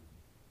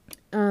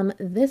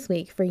 this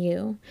week for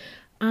you,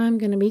 I'm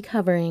going to be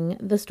covering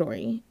the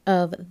story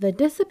of the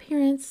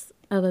disappearance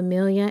of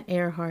Amelia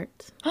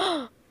Earhart.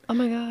 Oh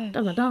my god.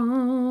 Dun,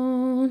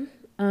 dun,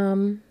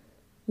 dun.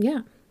 Yeah.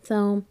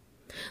 So,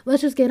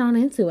 let's just get on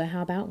into it.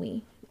 How about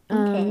we?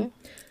 Okay.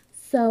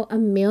 So,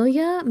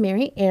 Amelia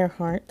Mary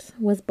Earhart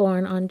was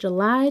born on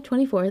July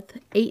 24th,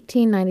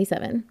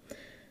 1897.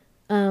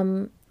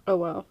 Oh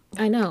wow.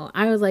 I know.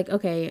 I was like,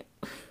 okay,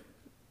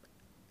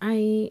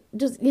 I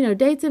just,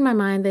 dates in my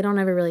mind, they don't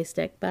ever really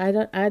stick,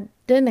 but I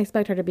didn't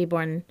expect her to be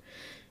born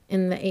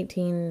in the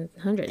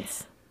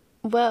 1800s.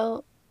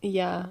 Well,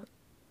 yeah.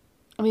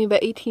 I mean,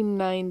 but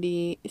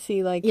 1890,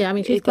 see, like, Yeah, I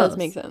mean, she's it does close.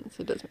 make sense.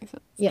 It does make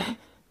sense. Yeah.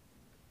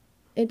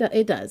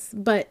 It does,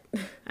 but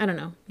I don't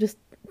know. Just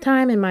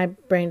time in my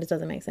brain just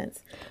doesn't make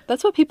sense.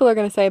 That's what people are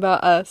going to say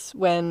about us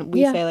when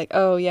we Yeah. say, like,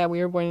 oh, yeah, we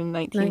were born in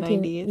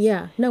 1990s.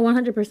 Yeah, no,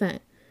 100%.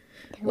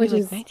 They're gonna Which be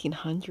is like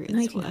 1900s.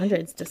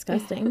 1900s,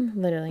 disgusting,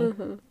 literally.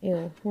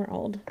 Ew, we're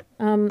old.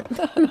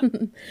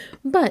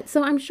 But,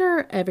 so I'm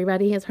sure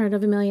everybody has heard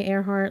of Amelia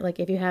Earhart. Like,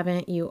 if you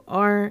haven't, you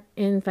are,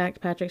 in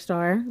fact, Patrick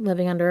Starr,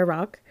 living under a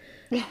rock.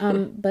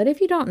 But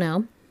if you don't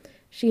know,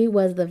 she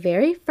was the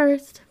very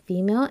first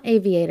female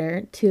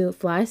aviator to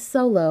fly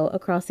solo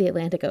across the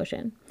Atlantic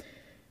Ocean.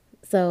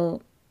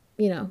 So,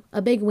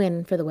 a big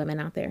win for the women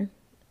out there.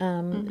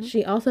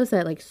 She also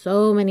set, like,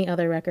 so many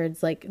other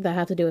records, like, that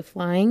have to do with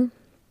flying.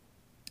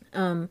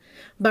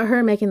 But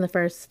her making the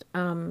first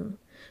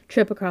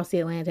trip across the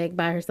Atlantic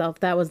by herself,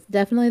 that was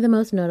definitely the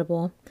most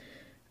notable.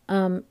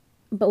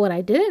 But what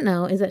I didn't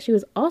know is that she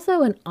was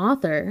also an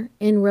author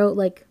and wrote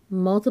like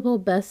multiple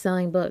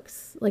best-selling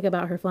books like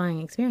about her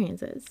flying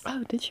experiences.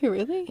 Oh, did she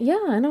really? Yeah,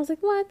 and I was like,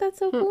 what? That's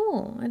so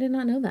cool. I did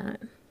not know that.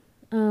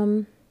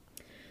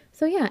 So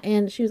So yeah,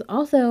 and she was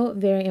also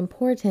very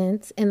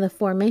important in the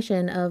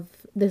formation of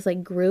this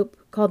like group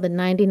called the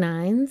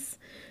 99s,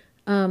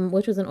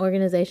 which was an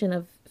organization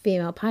of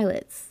female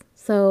pilots.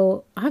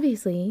 So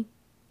obviously,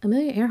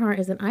 Amelia Earhart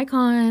is an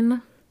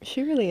icon.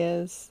 She really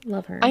is.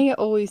 Love her. I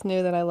always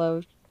knew that I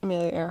loved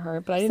Amelia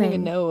Earhart, but I didn't even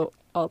Same. know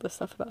all this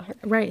stuff about her.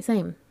 Right,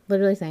 same.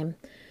 Literally same.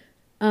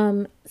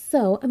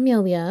 So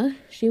Amelia,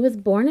 she was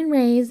born and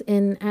raised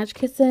in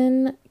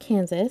Atchison,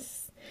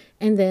 Kansas,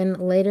 and then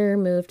later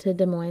moved to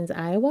Des Moines,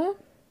 Iowa.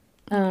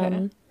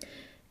 Okay.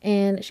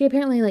 And she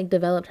apparently like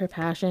developed her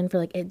passion for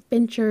like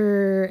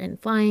adventure and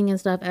flying and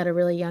stuff at a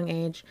really young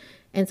age.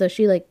 And so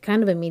she like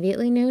kind of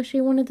immediately knew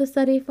she wanted to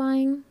study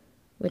flying,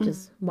 which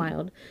is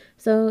wild.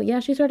 So yeah,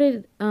 she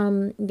started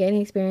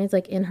gaining experience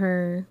like in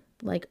her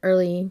like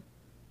early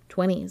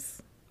 20s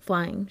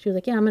flying. She was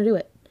like, yeah, I'm gonna do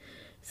it.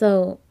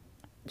 So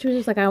she was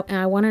just like,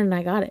 I want it and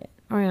I got it.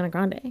 Ariana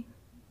Grande.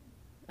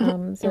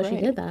 So she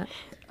Right. did that.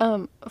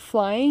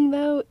 Flying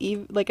though,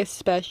 like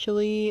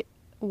especially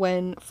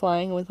when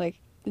flying was like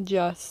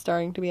just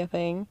starting to be a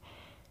thing,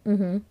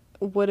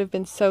 would have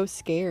been so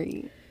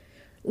scary.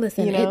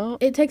 Listen, You know?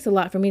 it takes a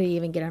lot for me to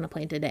even get on a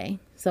plane today.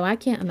 So I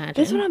can't imagine.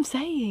 That's what I'm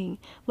saying.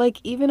 Like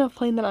even a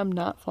plane that I'm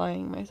not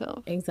flying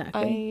myself.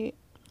 Exactly.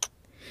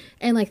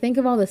 And like think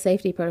of all the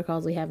safety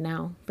protocols we have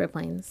now for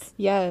planes.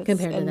 Yes,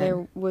 Compared to and then.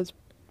 there was,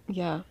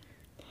 yeah.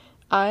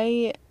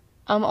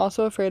 I'm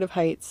also afraid of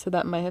heights, so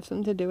that might have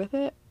something to do with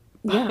it.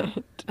 Yeah.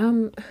 But,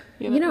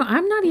 You know,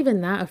 I'm not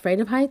even that afraid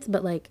of heights,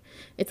 but like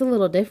it's a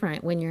little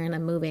different when you're in a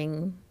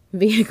moving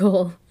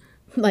vehicle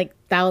like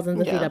thousands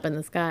of feet Yeah. up in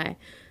the sky.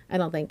 I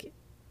don't think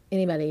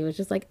anybody was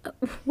just like,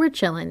 "Oh, we're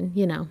chilling,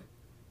 you know,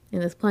 in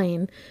this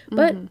plane."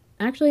 But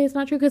actually, it's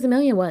not true because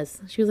Amelia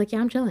was. She was like, "Yeah,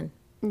 I'm chilling.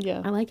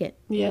 yeah. I like it."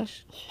 Yeah.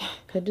 Which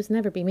could just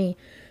never be me.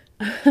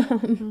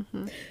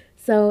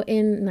 So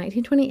in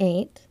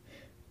 1928,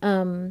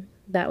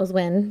 that was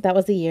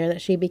the year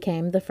that she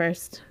became the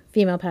first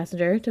female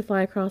passenger to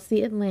fly across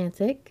the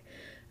Atlantic.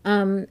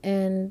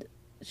 And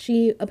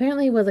she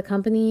apparently was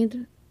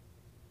accompanied,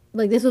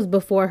 like this was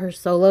before her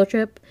solo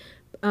trip.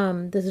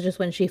 This is just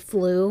when she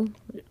flew.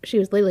 She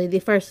was literally the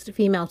first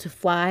female to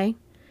fly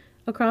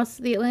across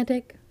the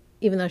Atlantic,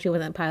 even though she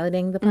wasn't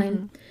piloting the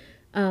plane.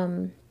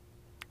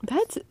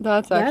 That's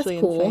That's actually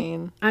cool.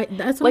 insane.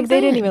 That's what Like I'm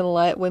they didn't saying. even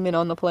let women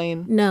on the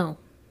plane. No,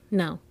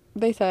 no.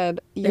 They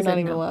said you're They not said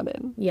even no. allowed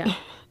in. Yeah,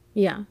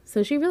 yeah.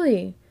 So she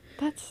really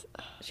That's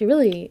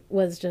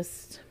was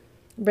just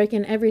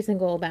breaking every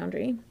single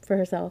boundary for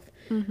herself.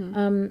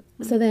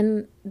 So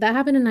then that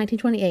happened in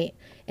 1928,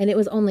 and it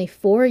was only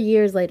 4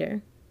 years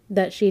later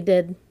that she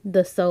did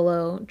the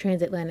solo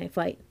transatlantic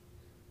flight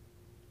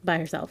by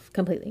herself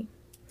completely.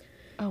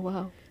 oh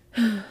wow.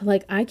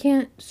 Like, I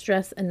can't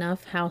stress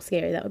enough how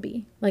scary that would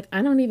be. Like,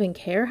 I don't even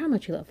care how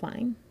much you love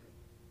flying.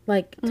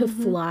 Like, to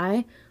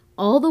fly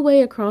all the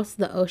way across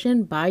the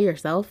ocean by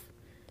yourself?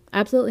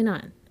 Absolutely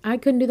not. I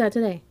couldn't do that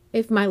today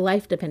if my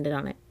life depended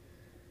on it.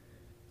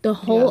 The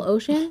whole Yeah.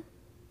 ocean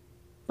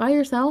by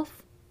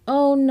yourself?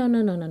 Oh, no,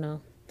 no, no, no,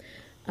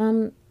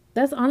 no.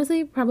 That's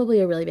honestly probably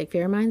a really big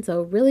fear of mine.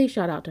 So, really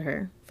shout out to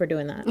her for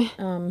doing that.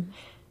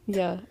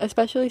 Yeah,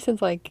 especially since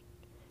like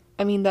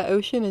I mean the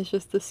ocean is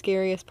just the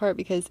scariest part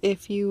because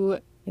if you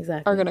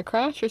Exactly. are going to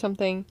crash or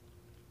something,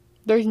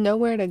 there's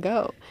nowhere to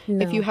go.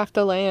 No. If you have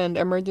to land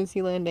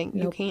emergency landing,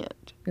 you Nope.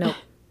 can't. Nope.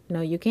 No,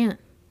 you can't.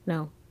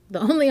 No. The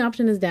only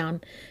option is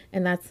down,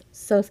 and that's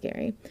so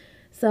scary.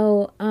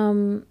 So,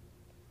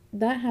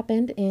 that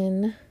happened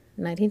in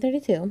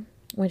 1932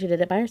 when she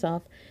did it by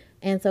herself.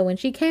 And so when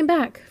she came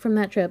back from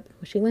that trip,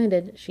 when she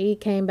landed, she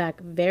came back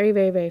very,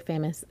 very, very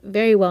famous,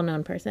 very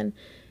well-known person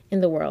in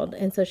the world.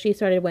 And so she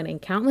started winning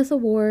countless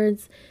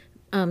awards,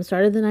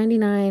 started the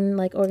 99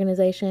 like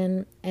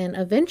organization, and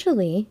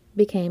eventually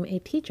became a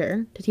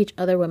teacher to teach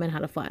other women how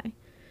to fly,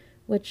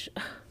 which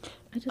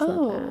I just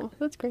love that. Oh,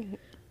 that's great.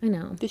 I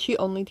know. Did she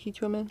only teach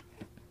women?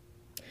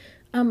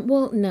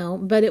 Well, no,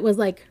 but it was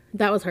like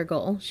that was her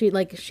goal. She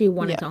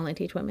wanted Yeah. to only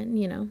teach women,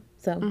 you know.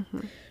 So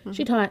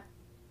she taught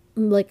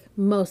like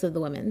most of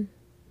the women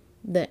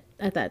that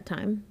at that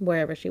time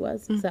wherever she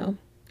was. So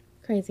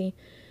crazy.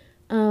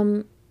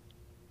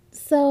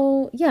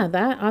 So yeah,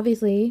 that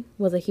obviously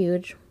was a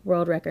huge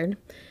world record.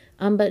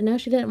 But no,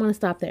 she didn't want to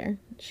stop there.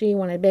 She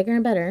wanted bigger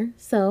and better.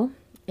 So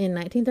in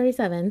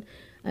 1937,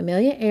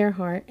 Amelia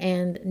Earhart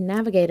and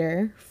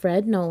navigator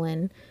Fred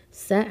Nolan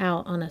set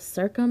out on a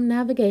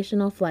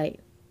circumnavigational flight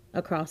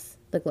across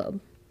the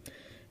globe.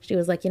 She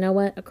was like, you know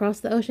what? Across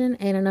the ocean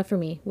ain't enough for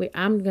me.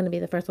 I'm going to be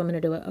the first woman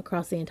to do it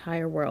across the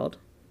entire world.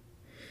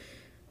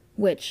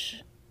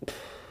 Which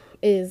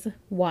is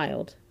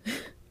wild.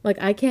 Like,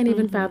 I can't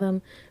even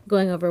fathom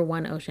going over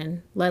one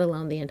ocean, let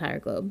alone the entire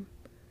globe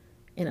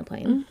in a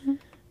plane.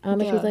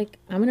 And she was Yeah. like,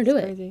 I'm going to do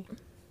it. Crazy.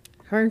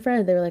 Her and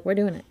Fred, they were like, we're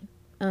doing it.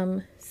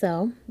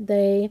 So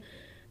they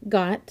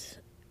got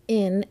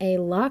in a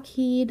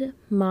Lockheed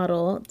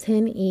Model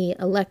 10E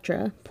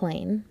Electra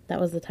plane. That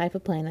was the type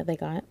of plane that they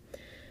got.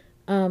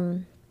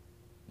 And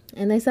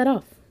they set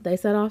off. They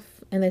set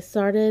off and they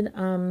started,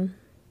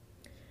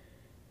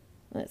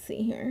 let's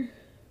see here.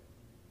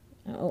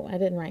 Oh, I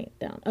didn't write it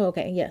down. Oh,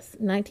 okay. Yes.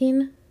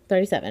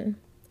 1937.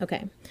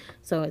 Okay.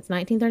 So it's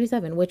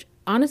 1937, which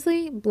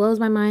honestly blows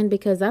my mind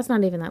because that's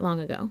not even that long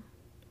ago.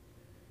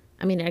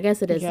 I mean, I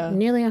guess it is Yeah.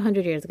 nearly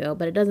 100 years ago,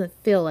 but it doesn't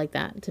feel like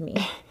that to me.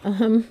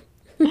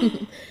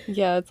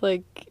 Yeah, it's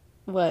like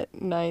what,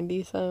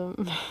 90 some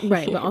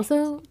Right. But years.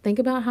 also think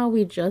about how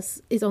it's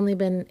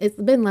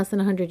been less than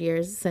 100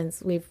 years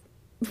since we've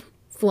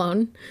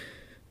flown.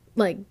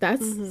 Like,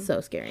 that's Hmm.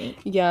 so scary.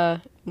 Yeah.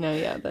 No,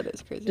 yeah, that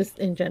is crazy. Just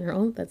in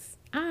general.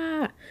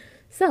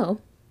 So,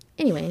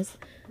 anyways,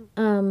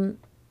 um,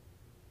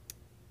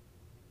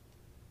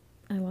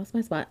 I lost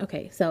my spot.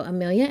 Okay, so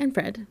Amelia and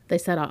Fred, they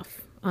set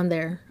off on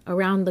their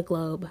around the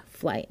globe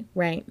flight,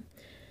 right?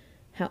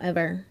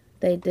 However,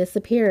 they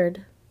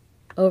disappeared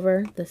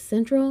over the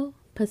Central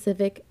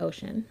Pacific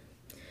Ocean.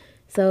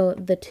 So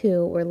the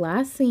two were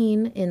last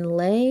seen in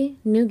Lae,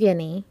 New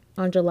Guinea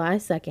on July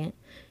 2nd,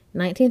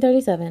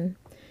 1937,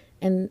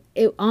 and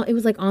it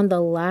was like on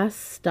the last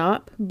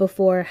stop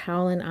before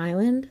Howland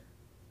Island,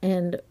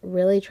 and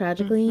really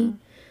tragically, Hmm.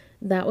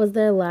 that was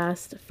their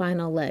last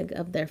final leg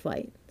of their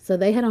flight. So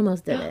they had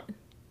almost did it.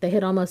 They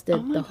had almost Oh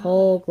did my the God.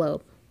 whole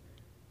globe.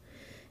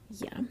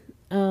 Yeah.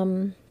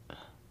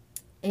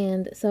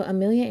 And so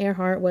Amelia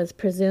Earhart was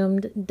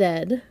presumed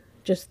dead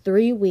just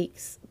 3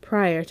 weeks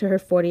prior to her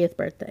 40th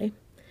birthday.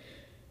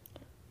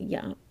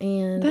 Yeah.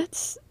 And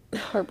That's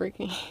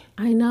heartbreaking.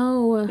 I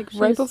know Like she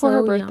right was before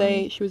her so young.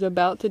 birthday, she was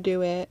about to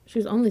do it. She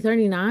was only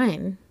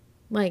 39.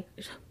 Like,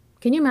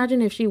 can you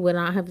imagine if she would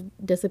not have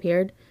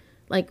disappeared?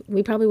 Like,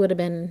 we probably would have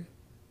been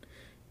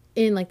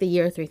in like the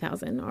year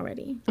 3000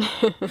 already,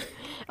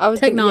 I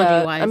was gonna, technology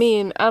yeah, I wise.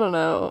 mean, I don't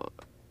know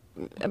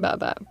about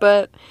that,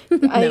 but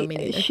No, me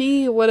neither.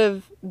 she would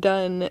have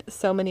done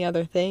so many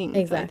other things, I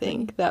Exactly.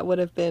 think, that would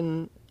have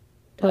been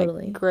like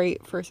Totally.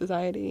 great for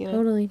society, you know?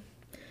 Totally.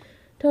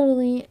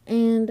 Totally.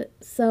 And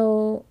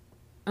so,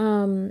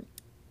 um,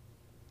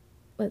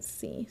 let's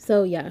see.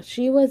 So, yeah,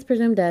 she was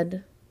presumed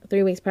dead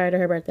 3 weeks prior to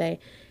her birthday.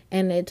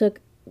 And it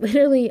took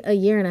literally a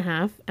year and a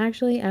half,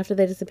 actually, after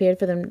they disappeared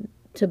for them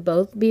to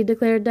both be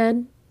declared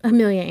dead,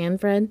 Amelia and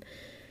Fred.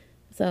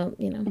 So,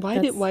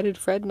 that's, Why did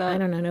Fred I not?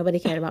 don't know. Nobody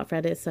cared about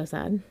Fred. It's so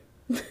sad.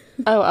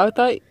 Oh, I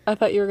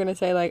thought you were gonna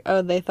say like,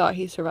 oh, they thought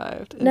he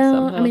survived and No,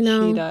 I somehow mean, she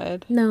no.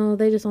 died. No,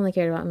 they just only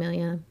cared about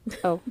Amelia.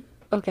 Oh,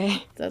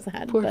 okay. So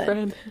sad, Poor but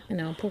Fred. I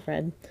know, poor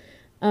Fred.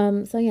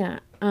 So yeah,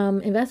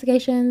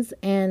 investigations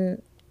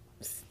and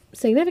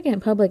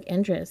significant public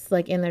interest,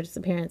 like in their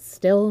disappearance,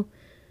 still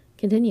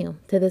continue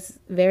to this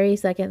very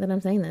second that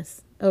I'm saying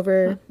this.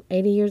 Over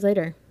 80 years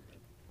later,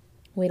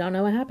 we don't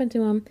know what happened to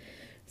them.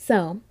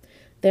 So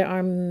there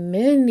are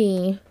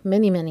many,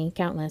 many, many,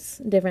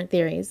 countless different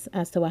theories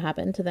as to what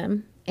happened to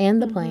them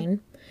and the Hmm.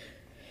 plane.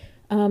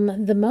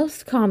 The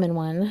most common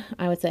one,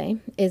 I would say,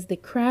 is the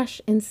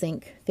crash and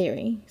sink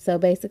theory. So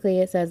basically,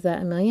 it says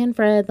that Amelia and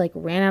Fred like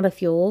ran out of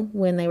fuel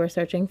when they were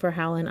searching for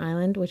Howland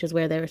Island, which is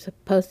where they were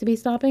supposed to be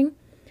stopping.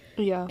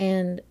 Yeah.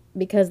 And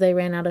because they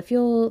ran out of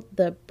fuel,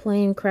 the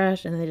plane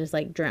crashed and they just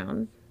like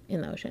drowned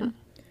in the ocean.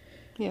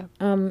 Yeah.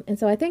 And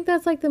so I think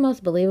that's like the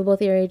most believable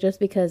theory, just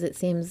because it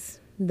seems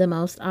the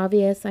most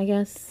obvious, I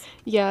guess.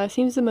 Yeah, it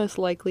seems the most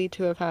likely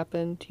to have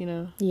happened, you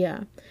know.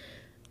 Yeah.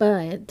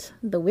 But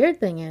the weird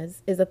thing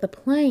is that the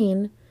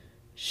plane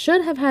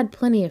should have had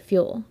plenty of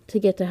fuel to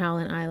get to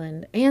Howland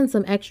Island and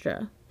some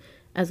extra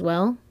as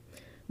well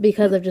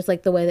because of just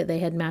like the way that they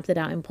had mapped it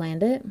out and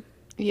planned it.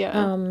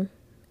 Yeah.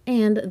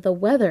 And the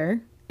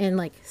weather and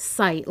like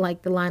sight,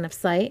 like the line of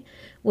sight,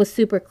 was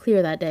super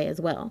clear that day as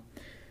well.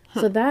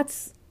 So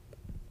that's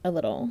a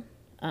little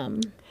I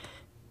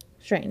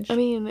strange.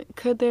 mean,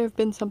 could there have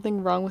been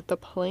something wrong with the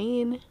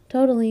plane?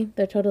 Totally,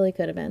 there totally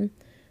could have been.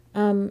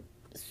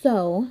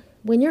 So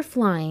when you're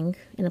flying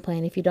in a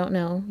plane, if you don't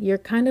know, you're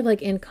kind of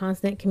like in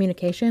constant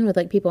communication with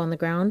like people on the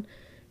ground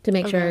to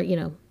make sure,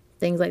 Okay.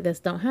 things like this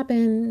don't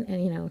happen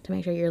and, to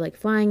make sure you're like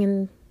flying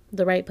in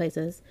the right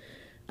places.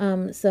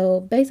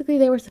 So basically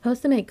they were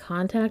supposed to make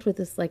contact with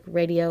this like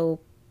radio,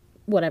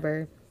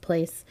 whatever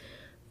place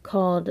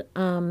called,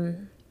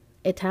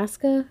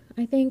 Itasca,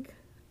 I think.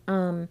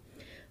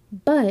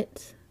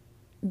 But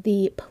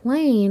the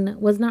plane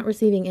was not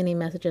receiving any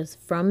messages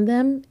from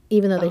them,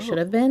 even though they should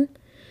Oh. have been,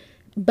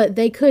 but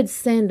they could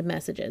send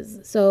messages.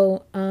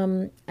 So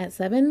at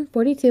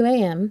 7:42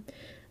 a.m.,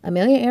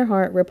 Amelia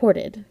Earhart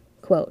reported,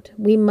 quote,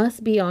 "We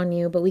must be on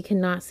you, but we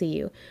cannot see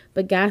you.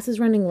 But gas is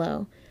running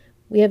low.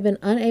 We have been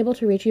unable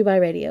to reach you by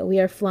radio. We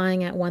are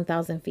flying at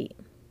 1,000 feet."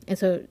 And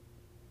so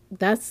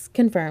that's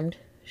confirmed.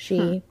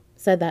 She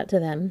said that to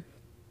them.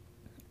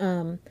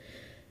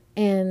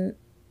 And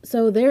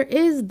so there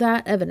is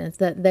that evidence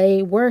that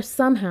they were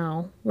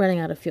somehow running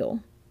out of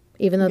fuel,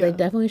 even though they Yeah.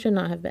 definitely should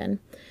not have been.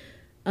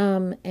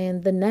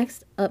 And the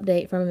next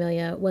update from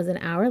Amelia was an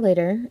hour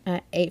later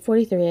at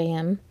 8:43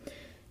 a.m.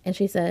 And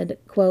she said,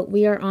 quote,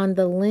 "We are on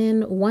the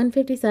Lynn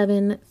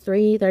 157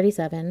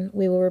 337.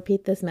 We will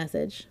repeat this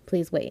message.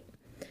 Please wait."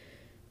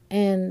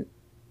 And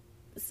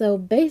so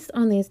based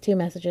on these two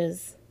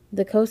messages,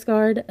 the Coast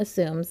Guard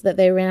assumes that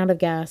they ran out of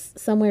gas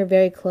somewhere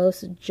very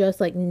close, just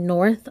like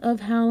north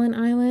of Howland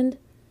Island,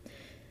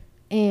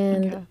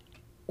 and Okay.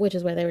 which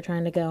is where they were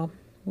trying to go,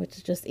 which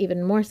is just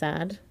even more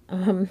sad.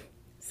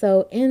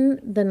 So in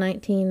the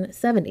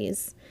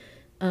 1970s,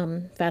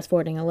 fast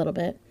forwarding a little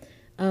bit,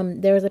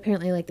 there was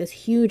apparently like this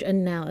huge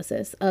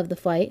analysis of the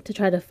flight to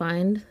try to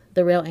find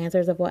the real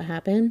answers of what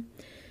happened.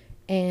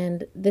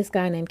 And this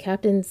guy named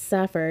Captain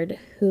Safford,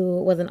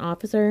 who was an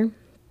officer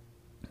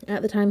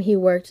at the time, he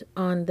worked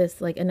on this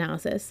like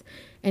analysis,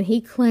 and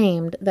he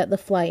claimed that the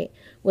flight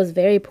was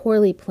very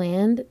poorly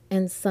planned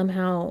and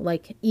somehow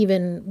like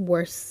even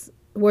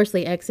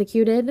worsely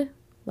executed.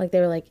 Like they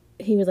were like,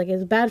 he was like, it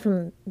was bad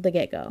from the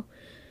get-go,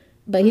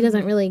 but he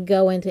doesn't really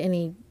go into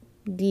any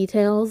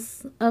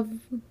details of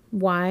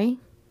why.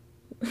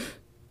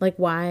 Like,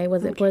 why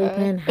was it poorly Okay.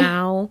 planned?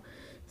 How?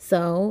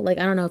 So, like,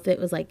 I don't know if it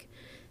was like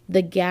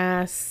the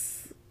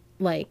gas,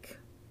 like,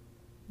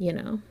 you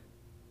know,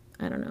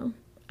 I don't know.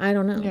 I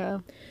don't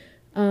know.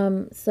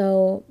 Yeah.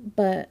 So,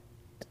 but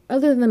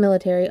other than the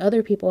military,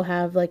 other people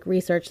have like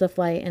researched the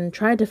flight and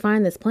tried to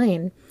find this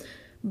plane.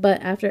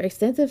 But after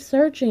extensive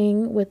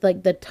searching with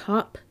like the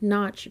top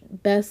notch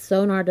best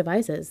sonar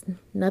devices,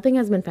 nothing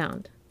has been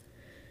found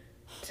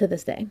to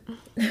this day.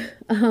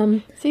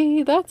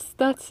 See, that's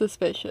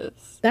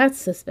suspicious. That's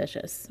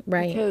suspicious,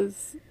 right?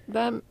 Because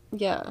that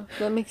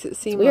makes it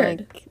seem Weird.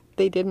 like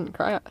they didn't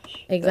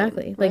crash.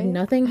 Exactly. Then, Like right?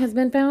 nothing has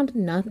been found,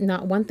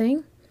 not one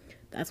thing.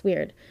 That's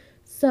weird.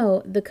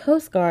 So, the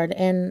Coast Guard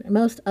and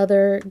most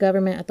other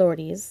government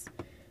authorities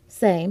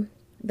say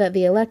that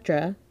the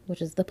Electra, which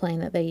is the plane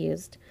that they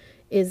used,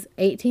 is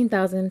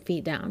 18,000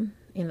 feet down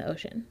in the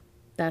ocean.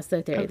 That's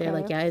their theory. They're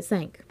like, Okay. yeah, it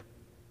sank.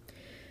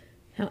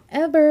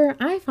 However,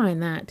 I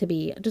find that to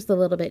be just a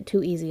little bit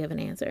too easy of an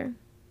answer.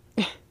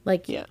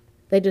 Like, Yeah.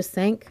 they just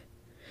sank.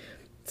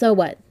 So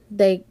what?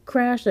 They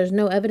crashed. There's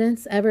no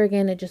evidence ever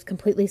again. It just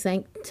completely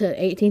sank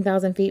to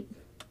 18,000 feet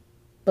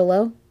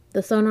below.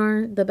 The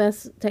sonar, the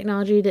best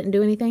technology, didn't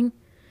do anything.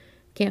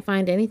 Can't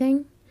find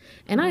anything.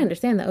 And I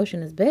understand the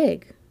ocean is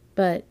big,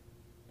 but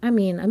I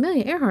mean,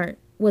 Amelia Earhart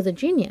was a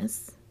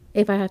genius,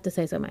 if I have to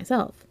say so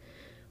myself.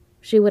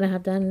 She wouldn't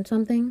have done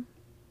something.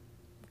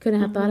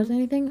 Couldn't have thought of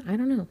anything. I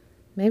don't know.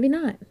 Maybe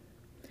not.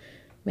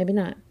 Maybe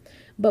not.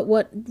 But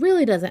what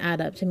really doesn't add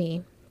up to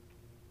me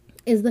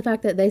is the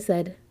fact that they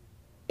said,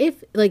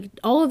 if, like,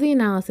 all of the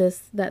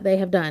analysis that they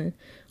have done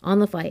on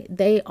the flight,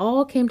 they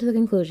all came to the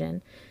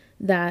conclusion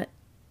that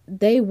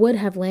they would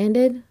have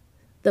landed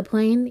the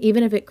plane,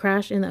 even if it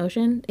crashed in the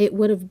ocean, it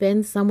would have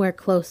been somewhere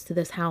close to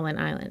this Howland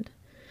Island.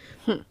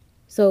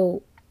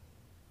 So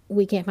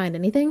we can't find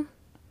anything?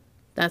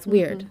 That's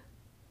weird.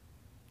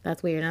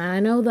 That's weird. And I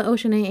know the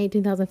ocean ain't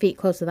 18,000 feet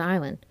close to the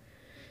island.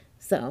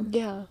 So,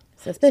 Yeah.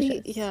 See,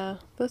 suspicious. yeah,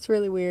 that's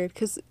really weird.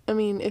 Because, I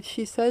mean, if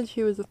she said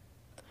she was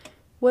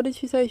what did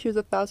she say? She was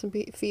 1,000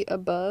 feet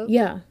above?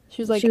 Yeah.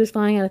 She was She like was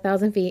flying at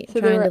 1,000 feet, so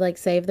they trying were to, like,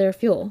 save their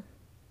fuel.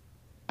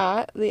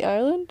 at the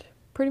island,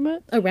 pretty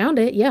much? Around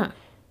it, yeah. Yeah, that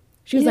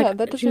She was doesn't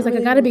like, I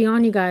really gotta be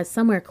on you guys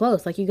somewhere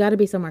close. Like, you gotta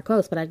be somewhere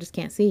close, but I just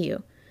can't see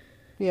you.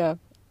 Yeah.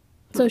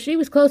 So she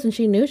was close and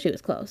she knew she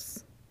was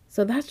close.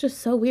 So that's just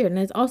so weird. And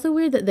it's also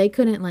weird that they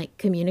couldn't, like,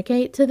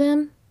 communicate to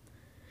them.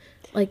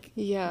 Like,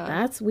 Yeah.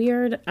 that's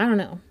weird. I don't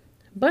know.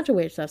 A bunch of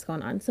weird stuff's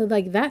going on. So,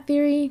 like, that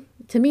theory,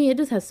 to me, it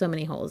just has so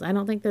many holes. I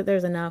don't think that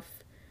there's enough.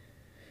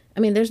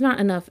 I mean, there's not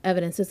enough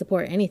evidence to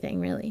support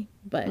anything, really.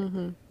 But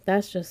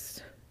that's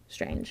just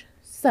strange.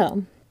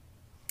 So,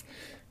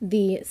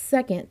 the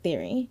second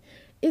theory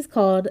is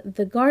called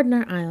the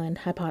Gardner Island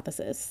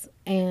hypothesis.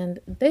 And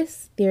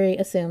this theory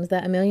assumes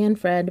that Amelia and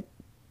Fred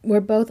were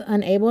both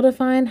unable to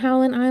find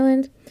Howland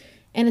Island.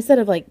 And instead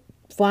of like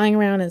flying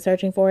around and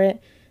searching for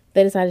it,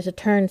 they decided to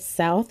turn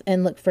south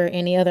and look for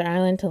any other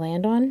island to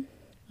land on.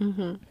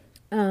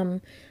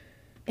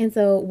 And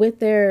so, with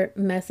their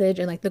message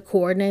and like the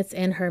coordinates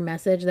in her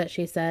message that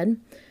she said,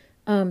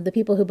 the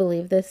people who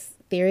believe this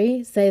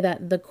theory say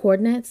that the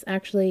coordinates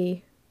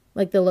actually,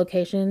 like the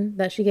location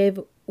that she gave,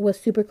 was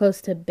super close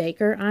to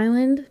Baker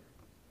Island,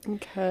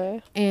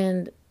 Okay.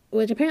 and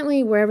which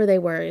apparently wherever they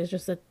were is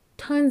just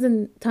tons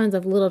and tons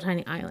of little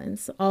tiny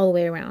islands all the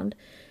way around,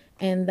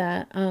 and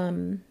that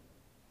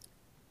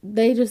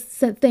they just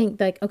think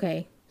like,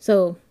 okay,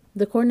 so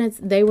the coordinates,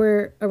 they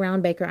were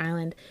around Baker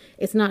Island.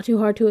 It's not too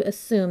hard to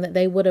assume that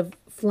they would have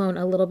flown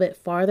a little bit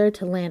farther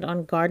to land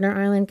on Gardner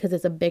Island because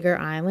it's a bigger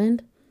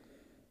island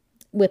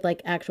with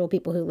like actual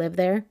people who live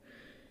there.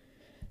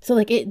 So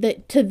like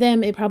to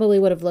them, it probably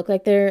would have looked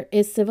like there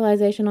is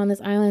civilization on this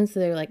island. So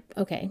they're like,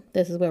 okay,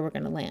 this is where we're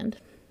going to land.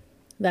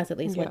 That's at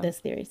least what Yeah. this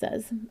theory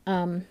says.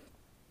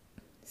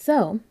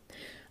 So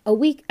a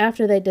week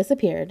after they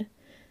disappeared,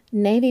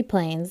 Navy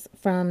planes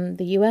from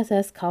the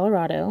USS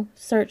Colorado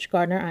searched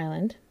Gardner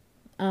Island,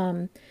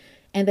 and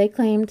they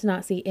claimed to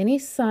not see any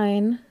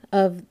sign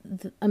of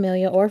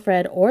Amelia or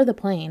Fred or the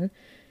plane,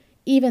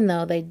 even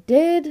though they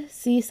did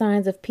see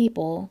signs of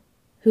people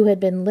who had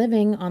been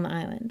living on the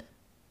island.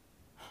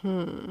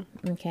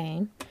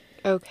 Okay.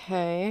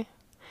 Okay.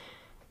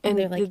 And And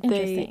they're like, did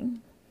they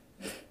interesting.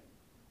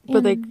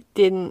 But they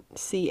didn't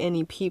see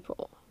any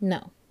people.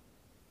 No.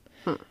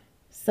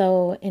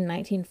 So in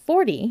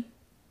 1940,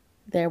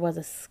 there was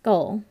a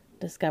skull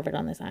discovered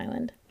on this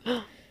island.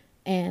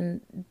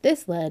 And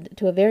this led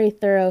to a very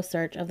thorough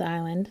search of the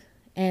island.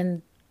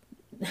 And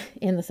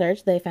in the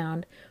search, they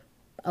found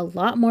a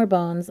lot more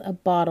bones, a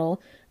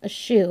bottle, a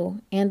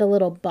shoe, and a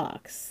little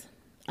box.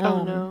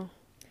 Oh, no.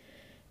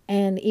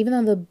 And even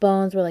though the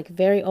bones were like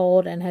very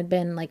old and had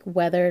been like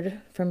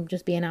weathered from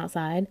just being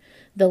outside,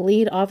 the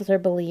lead officer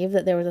believed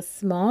that there was a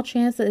small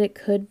chance that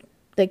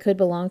they could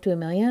belong to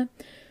Amelia.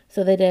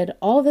 So they did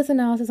all this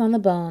analysis on the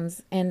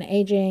bones and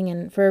aging,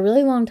 and for a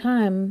really long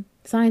time,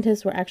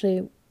 scientists were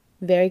actually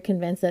very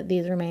convinced that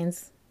these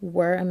remains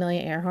were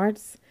Amelia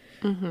Earhart's.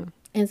 Mm-hmm.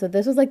 And so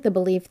this was like the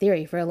believed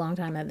theory for a long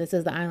time, that this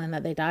is the island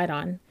that they died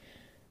on.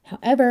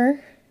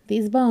 However,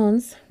 these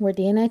bones were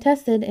DNA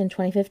tested in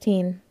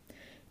 2015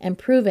 and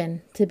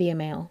proven to be a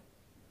male.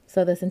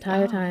 So this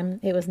entire time,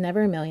 it was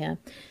never Amelia.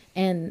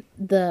 And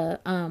the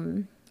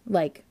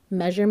like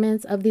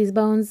measurements of these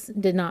bones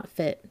did not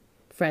fit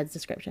Fred's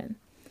description.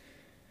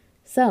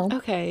 So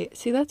Okay,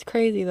 see, that's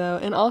crazy, though.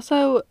 And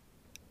also,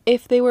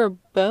 if they were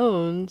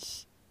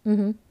bones,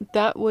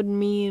 that would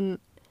mean,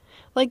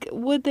 like,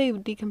 would they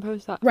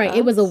decompose that right, fast?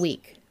 it was a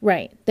week.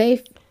 Right.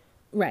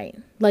 Right.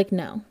 Like,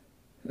 no.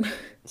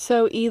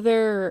 So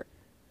either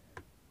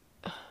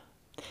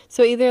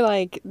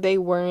like they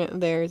weren't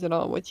theirs at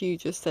all, which you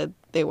just said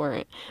they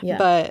weren't. Yeah.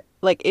 But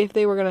like if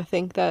they were gonna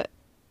think that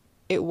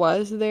it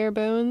was their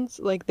bones,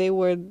 like they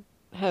would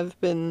have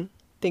been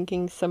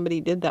thinking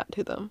somebody did that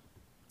to them.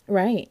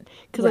 Right.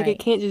 Because like it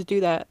can't just do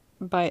that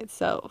by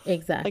itself.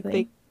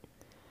 Exactly.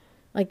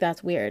 Like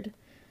that's weird.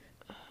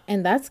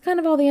 And that's kind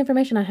of all the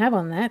information I have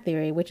on that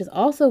theory, which is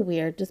also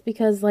weird just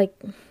because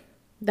like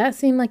that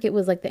seemed like it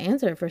was like the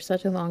answer for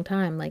such a long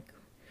time. Like,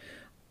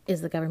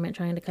 is the government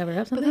trying to cover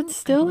up something? But that's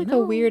still like a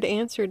weird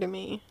answer to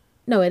me.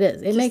 No, it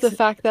is. It just makes the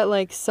fact that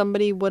like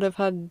somebody would have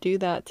had to do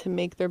that to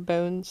make their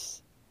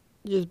bones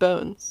just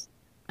bones.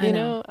 You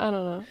know? I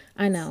don't know.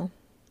 I know.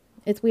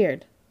 It's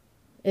weird.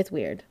 It's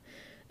weird.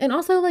 And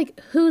also like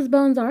whose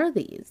bones are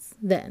these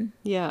then?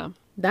 Yeah.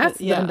 That's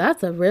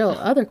a real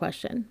other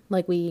question.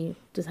 Like we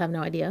just have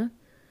no idea.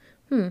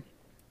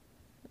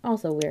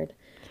 Also weird.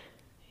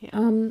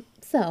 Yeah.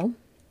 So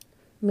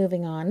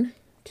moving on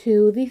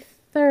to the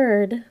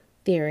third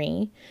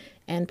theory,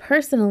 and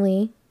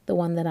personally the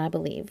one that I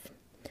believe.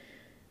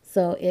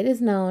 So it is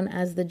known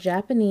as the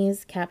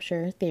Japanese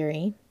capture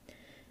theory,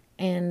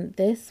 and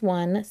this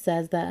one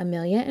says that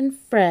Amelia and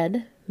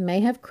Fred may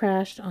have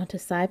crashed onto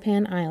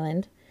Saipan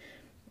Island,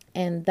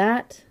 and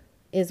that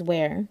is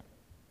where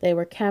they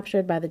were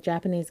captured by the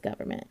Japanese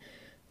government.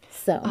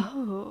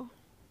 So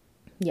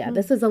yeah,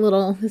 this is a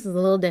little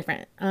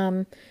different.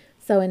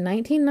 So in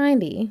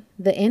 1990,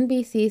 the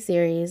NBC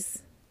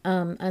series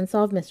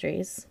Unsolved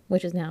Mysteries,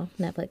 which is now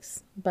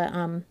Netflix, but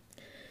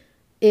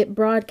it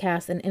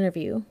broadcast an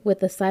interview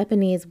with the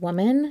Saipanese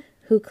woman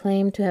who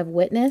claimed to have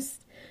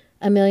witnessed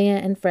Amelia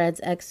and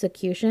Fred's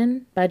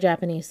execution by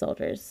Japanese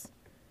soldiers.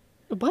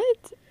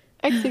 What?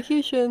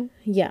 Execution?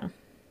 Yeah.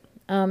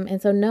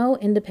 And so no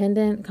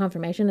independent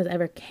confirmation has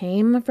ever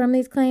came from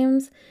these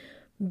claims,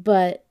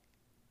 but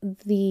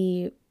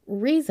the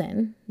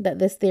reason that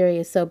this theory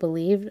is so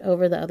believed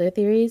over the other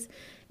theories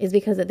is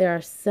because that there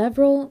are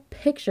several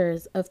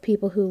pictures of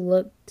people who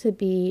look to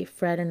be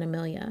Fred and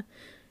Amelia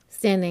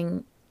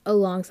standing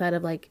alongside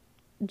of like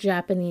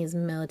Japanese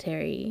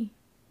military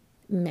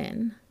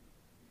men.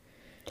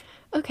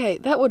 Okay,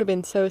 that would have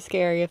been so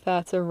scary if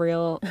that's a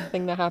real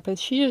thing that happens.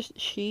 She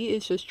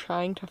is just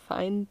trying to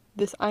find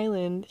this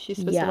island she's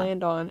supposed to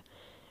land on,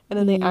 and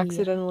then they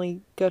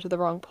accidentally go to the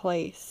wrong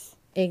place.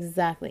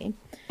 Exactly.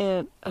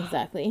 And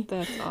exactly.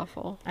 That's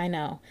awful. I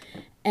know.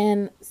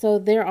 And so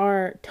there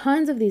are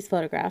tons of these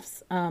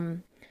photographs,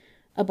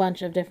 a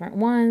bunch of different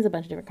ones, a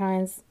bunch of different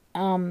kinds,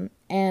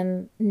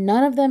 and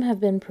none of them have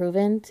been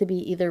proven to be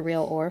either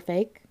real or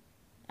fake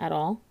at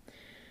all.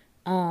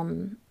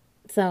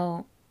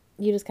 So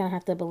you just kind of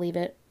have to believe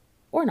it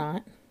or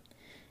not.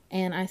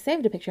 And I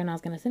saved a picture and I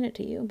was going to send it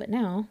to you, but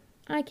now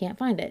I can't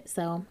find it.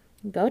 So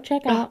go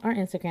check out our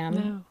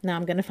Instagram. No,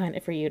 I'm going to find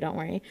it for you. Don't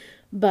worry.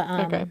 But,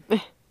 okay.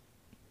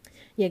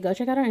 Yeah, go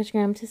check out our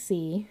Instagram to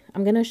see.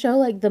 I'm going to show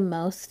like the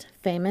most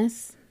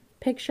famous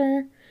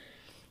picture.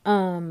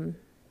 That's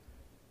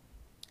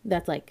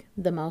like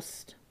the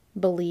most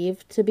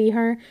believed to be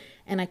her.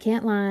 And I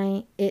can't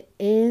lie, it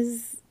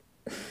is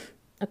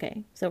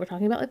okay. So we're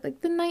talking about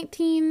like the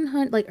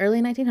 1900, like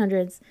early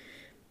 1900s.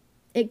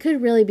 It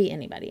could really be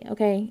anybody,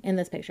 okay, in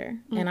this picture.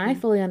 And I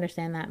fully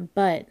understand that,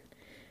 but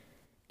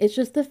it's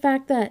just the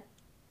fact that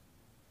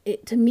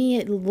to me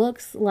it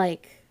looks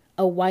like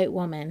a white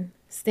woman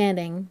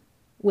standing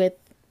with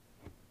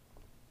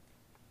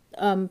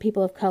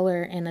people of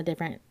color in a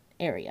different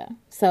area.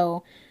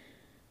 So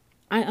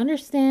I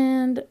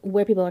understand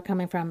where people are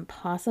coming from,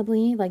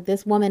 possibly. Like,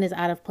 this woman is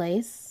out of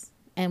place,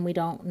 and we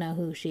don't know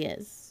who she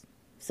is.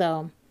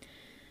 So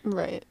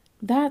right.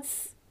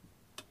 That's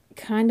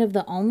kind of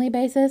the only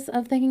basis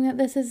of thinking that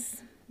this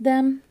is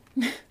them.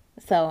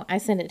 So I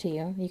send it to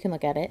you. You can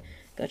look at it.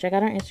 Go check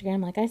out our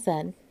Instagram, like I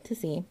said, to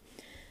see.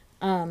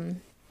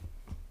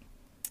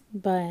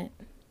 But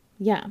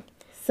yeah.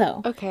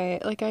 So Okay,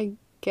 like I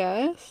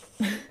guess.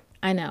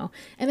 I know.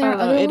 And I there are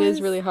don't know. other It ones.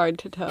 is really hard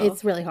to tell.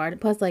 It's really hard.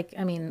 Plus, like,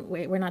 I mean,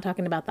 we're not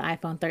talking about the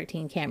iPhone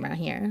 13 camera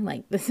here.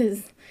 Like, this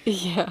is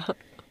Yeah.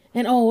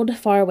 an old,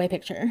 faraway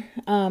picture.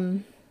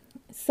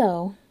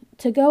 So,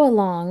 to go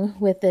along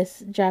with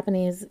this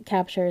Japanese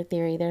capture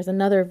theory, there's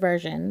another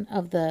version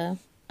of the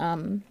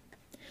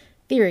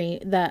theory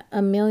that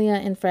Amelia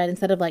and Fred,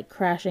 instead of like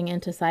crashing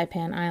into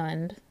Saipan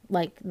Island,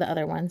 like the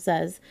other one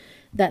says,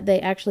 that they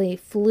actually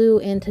flew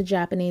into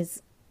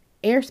Japanese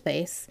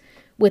airspace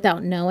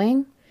without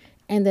knowing,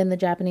 and then the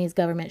Japanese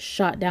government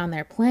shot down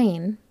their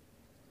plane.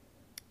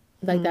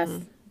 Like, that's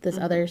this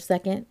other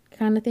second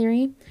kind of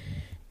theory.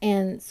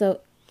 And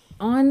so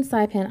on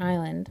Saipan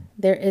Island,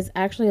 there is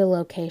actually a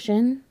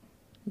location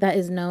that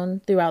is known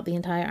throughout the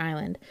entire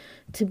island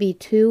to be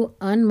two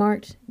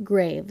unmarked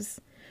graves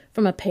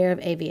from a pair of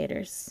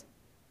aviators.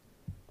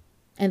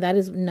 And that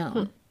is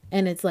known.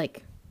 And it's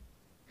like,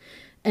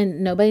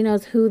 and nobody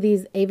knows who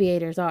these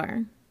aviators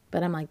are.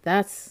 But I'm like,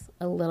 that's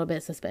a little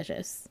bit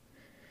suspicious.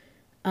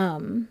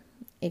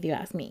 If you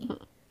ask me.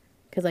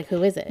 Because, like,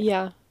 who is it?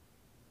 Yeah.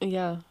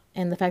 Yeah.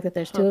 And the fact that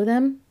there's two of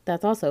them,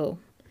 that's also,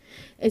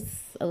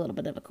 it's a little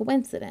bit of a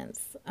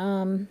coincidence.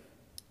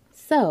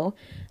 So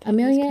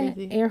Amelia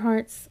crazy.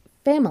 Earhart's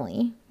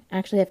family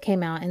actually have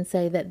came out and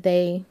say that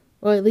they,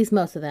 or at least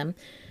most of them,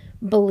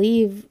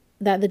 believe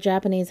that the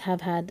Japanese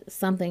have had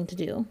something to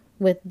do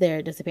with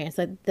their disappearance.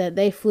 That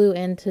they flew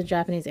into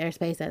Japanese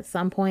airspace at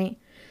some point,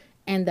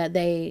 and that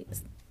they,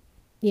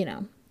 you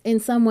know, in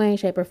some way,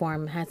 shape, or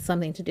form had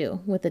something to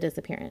do with the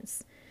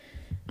disappearance.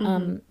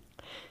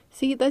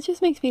 See, that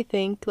just makes me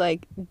think,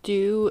 like,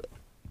 did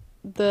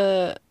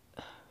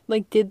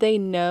they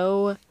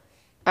know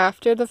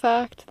after the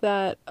fact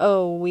that,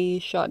 oh, we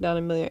shot down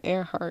Amelia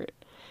Earhart,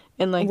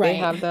 and like they Right.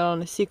 have that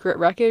on a secret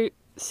record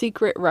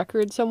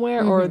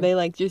somewhere, or they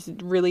like just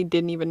really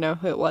didn't even know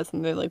who it was,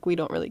 and they're like, we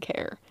don't really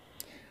care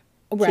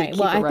to Right.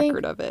 Well, keep a I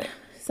record think of it.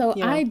 so.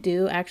 Yeah. I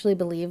do actually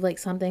believe like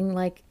something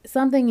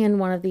in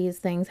one of these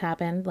things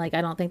happened. Like,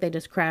 I don't think they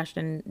just crashed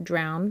and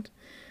drowned.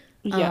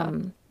 Yeah.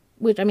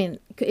 Which, I mean,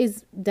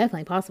 is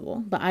definitely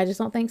possible, but I just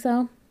don't think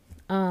so.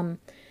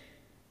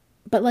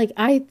 But like,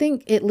 I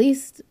think at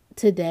least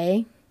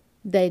today,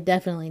 they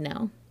definitely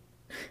know.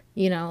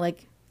 You know,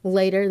 like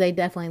later, they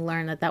definitely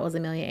learned that that was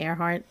Amelia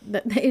Earhart.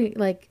 That they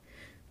like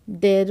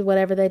did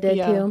whatever they did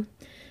Yeah. to.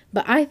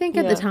 But I think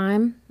at the Yeah.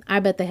 time, I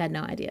bet they had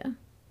no idea.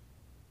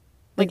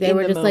 Like, Like they in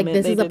were the just like, moment,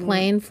 this they is a didn't.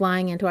 plane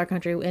flying into our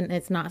country and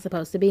it's not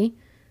supposed to be.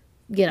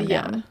 Get them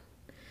Yeah. down.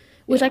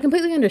 Which I Yeah.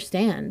 completely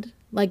understand.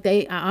 Like,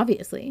 they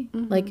obviously,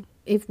 like,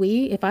 if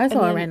I saw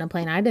a then- random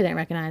plane I didn't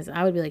recognize,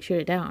 I would be like, shoot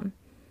it down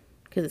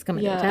because it's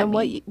coming to Yeah. attack And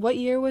me. what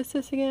year was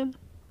this again?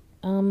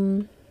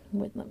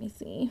 Wait, let me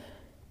see.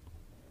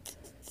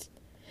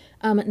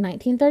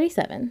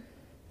 1937.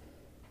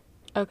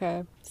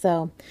 Okay.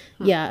 So,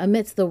 yeah,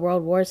 amidst the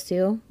World Wars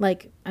too.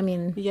 Like, I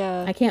mean,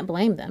 Yeah. I can't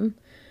blame them,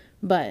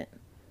 but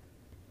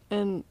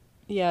And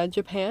yeah,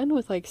 Japan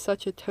was like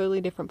such a totally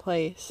different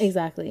place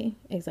exactly.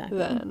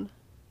 then.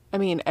 I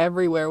mean,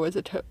 everywhere was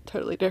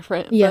totally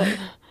different. Yeah.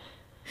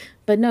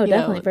 But no, you know,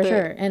 definitely for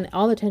sure. And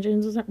all the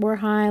tensions were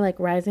high, like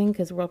rising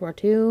because World War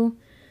II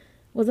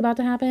was about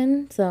to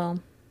happen. So,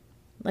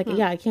 like,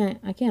 yeah, I can't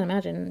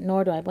imagine.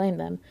 Nor do I blame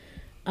them.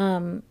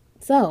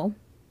 So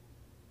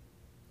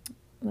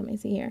let me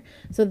see here.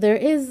 So there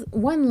is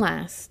one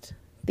last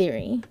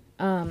theory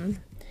that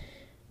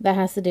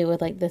has to do with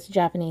like this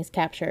Japanese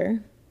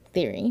capture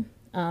theory.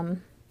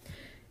 And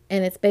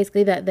it's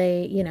basically that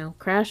they, you know,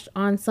 crashed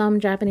on some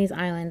Japanese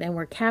island and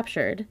were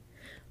captured.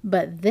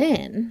 But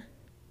then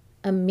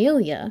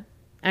Amelia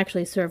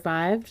actually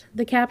survived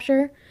the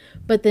capture,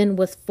 but then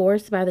was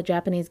forced by the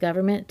Japanese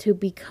government to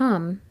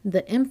become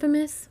the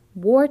infamous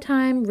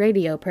wartime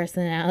radio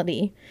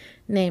personality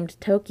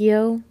named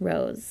Tokyo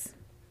Rose.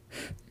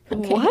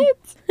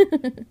 What?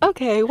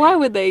 Okay, why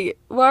would they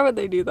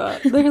do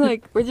that? They're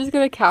like, we're just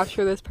gonna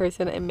capture this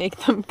person and make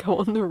them go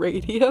on the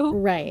radio.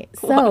 Right.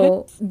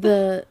 So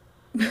the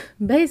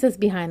basis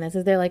behind this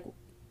is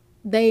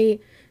they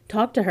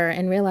talked to her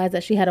and realized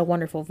that she had a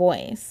wonderful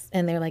voice,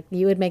 and they're like,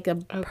 you would make a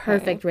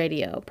perfect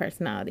radio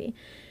personality.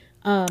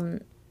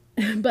 But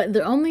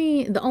the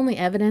only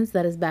evidence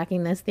that is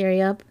backing this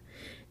theory up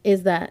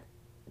is that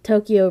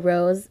Tokyo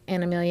Rose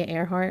and Amelia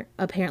Earhart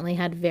apparently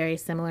had very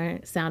similar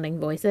sounding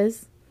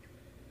voices.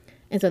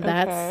 And so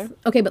that's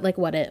okay, but like,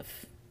 what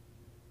if?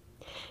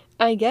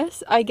 I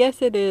guess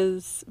it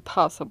is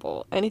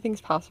possible.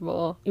 Anything's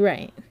possible.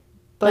 Right.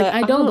 But Like,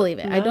 I don't believe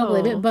it. I don't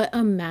believe know. it, but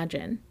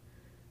imagine.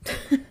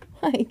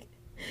 Like,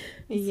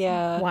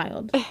 Yeah.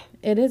 wild.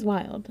 It is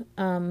wild.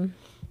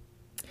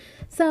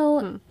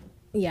 So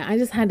yeah, I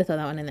just had to throw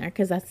that one in there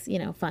because that's, you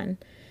know, fun.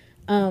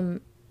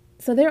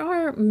 So there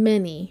are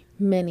many,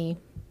 many,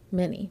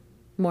 many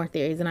more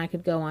theories, and I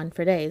could go on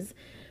for days,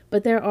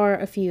 but there are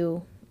a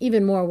few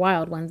even more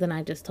wild ones than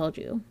I just told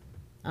you.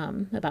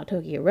 about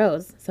Tokyo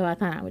Rose. So I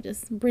thought I would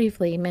just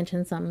briefly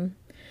mention some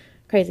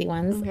crazy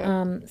ones.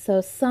 Okay.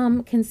 So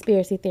some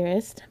conspiracy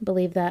theorists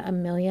believe that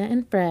Amelia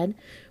and Fred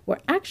were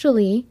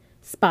actually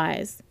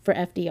spies for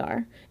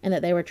FDR and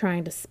that they were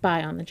trying to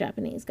spy on the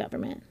Japanese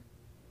government.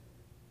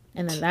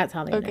 And then that's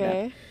how they ended up.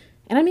 Okay.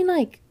 And I mean,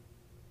 like,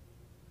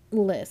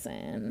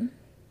 listen,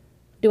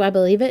 do I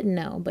believe it?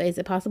 No. But is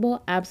it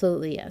possible?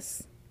 Absolutely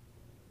yes.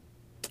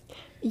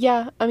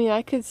 Yeah, I mean,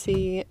 I could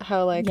see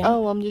how, like, Yeah.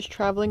 oh, I'm just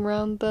traveling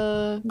around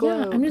the Yeah,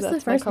 globe. I'm just the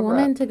That's my first cover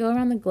woman up. to go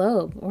around the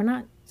globe. We're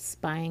not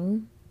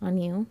spying on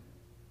you.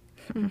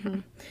 Mm-hmm.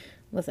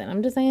 Listen,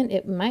 I'm just saying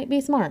it might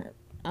be smart.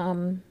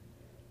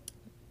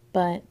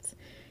 But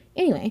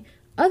anyway,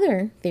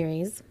 other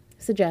theories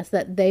suggest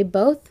that they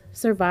both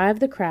survived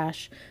the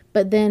crash,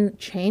 but then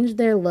changed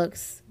their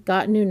looks,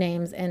 got new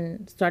names,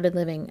 and started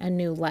living a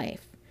new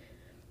life.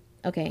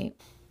 Okay.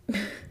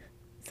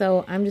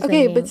 So I'm just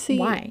Okay, thinking, but see,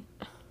 why?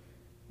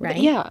 Right?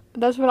 yeah,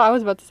 that's what I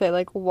was about to say.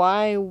 Like,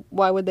 why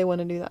would they want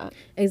to do that?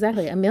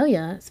 Exactly.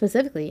 Amelia,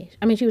 specifically,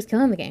 I mean, she was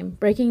killing the game,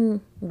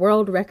 breaking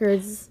world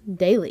records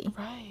daily.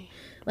 Right.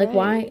 Like,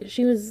 why? Right.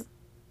 She was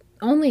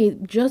only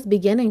just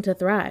beginning to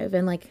thrive.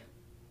 And, like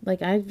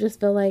I just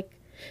feel like,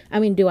 I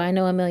mean, do I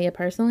know Amelia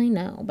personally?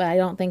 No. But I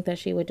don't think that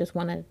she would just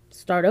want to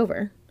start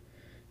over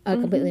a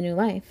completely new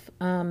life.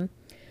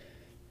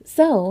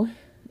 So,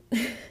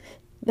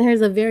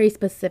 there's a very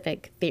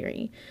specific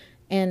theory.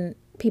 And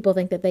people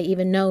think that they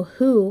even know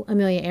who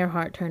Amelia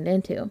Earhart turned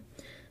into.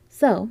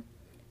 So,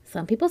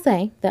 some people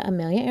say that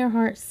Amelia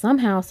Earhart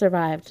somehow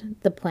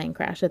survived the plane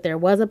crash, that there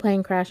was a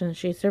plane crash and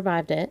she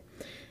survived it,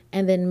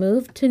 and then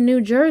moved to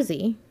New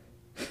Jersey,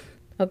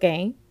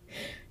 okay,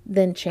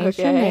 then changed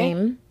her Okay.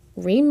 name,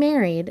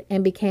 remarried,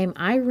 and became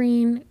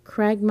Irene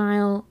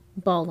Craigmile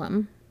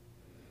Ballum.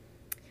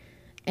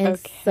 And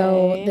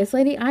so Okay. this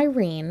lady,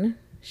 Irene,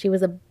 she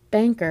was a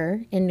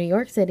banker in New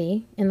York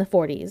City in the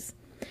 40s.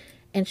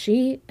 And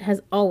she has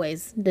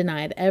always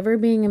denied ever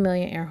being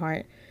Amelia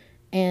Earhart.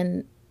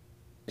 And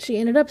she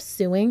ended up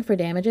suing for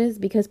damages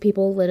because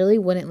people literally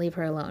wouldn't leave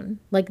her alone.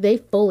 Like, they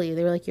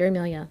were like, you're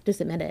Amelia. Just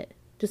admit it.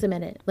 Just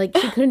admit it. Like,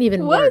 she couldn't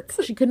even work.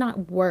 What? She could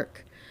not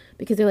work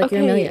because they're like,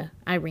 you're Okay. Amelia,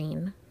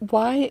 Irene.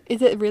 Why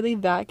is it really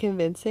that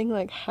convincing?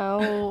 Like, how?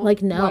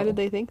 Like, Why did no.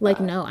 they think Like,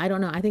 that? no, I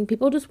don't know. I think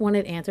people just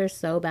wanted answers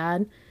so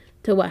bad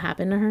to what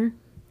happened to her.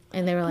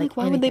 And they were like, Like,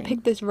 why would they anything.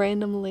 pick this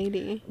random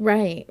lady?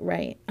 Right,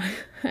 right.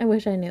 I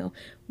wish I knew.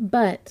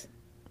 But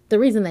the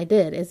reason they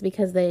did is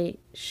because they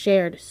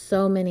shared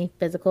so many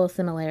physical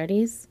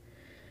similarities.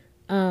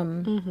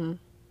 Mm-hmm.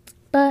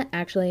 But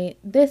actually,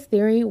 this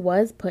theory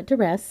was put to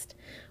rest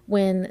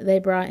when they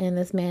brought in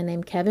this man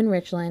named Kevin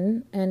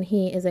Richland, and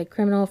he is a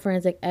criminal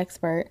forensic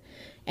expert.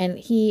 And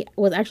he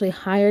was actually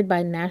hired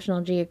by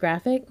National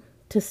Geographic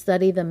to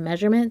study the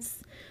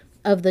measurements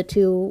of the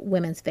two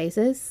women's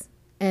faces.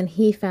 And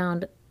he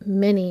found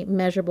many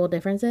measurable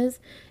differences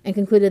and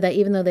concluded that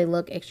even though they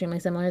look extremely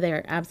similar, they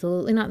are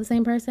absolutely not the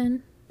same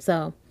person.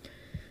 So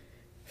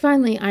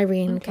finally,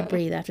 Irene could Okay.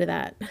 breathe after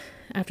that.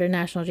 After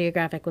National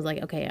Geographic was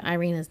like, okay,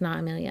 Irene is not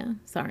Amelia.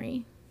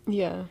 Sorry.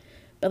 Yeah.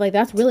 But like,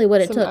 that's really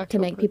what it Some took to actual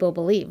make proof. people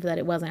believe that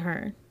it wasn't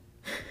her.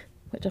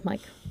 Which I'm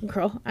like,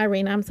 girl,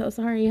 Irene, I'm so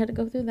sorry you had to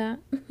go through that.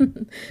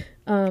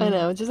 I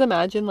know. Just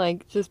imagine,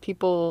 like, just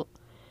people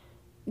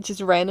just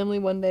randomly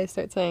one day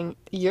start saying,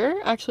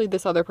 "You're actually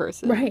this other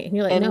person." Right. And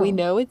you're like, And we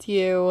no. know it's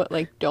you.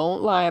 Like,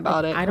 don't lie Like,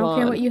 about it. I Come don't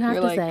care what on. you have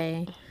You're to like,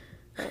 say.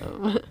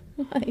 um,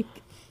 Like,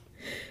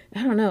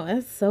 I don't know.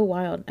 That's so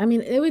wild. I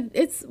mean,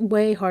 it's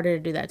way harder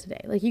to do that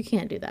today. Like, you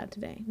can't do that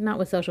today. Not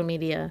with social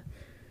media,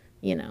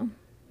 you know.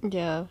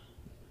 yeah.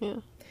 Yeah.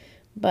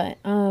 But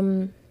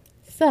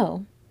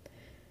so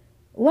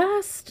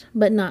last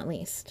but not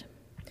least,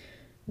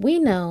 we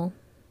know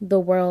the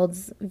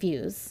world's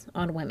views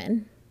on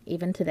women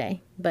even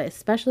today, but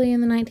especially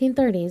in the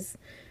 1930s,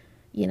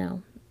 you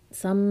know,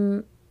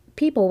 some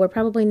people were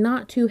probably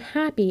not too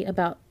happy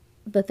about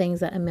the things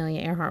that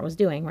Amelia Earhart was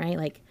doing, right?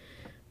 Like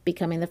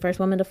becoming the first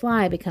woman to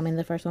fly, becoming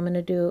the first woman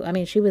to do, I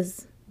mean, she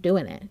was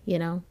doing it, you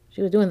know,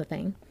 she was doing the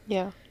thing.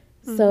 Yeah.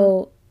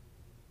 So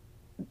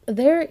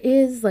there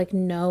is like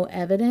no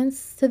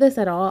evidence to this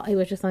at all. It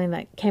was just something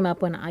that came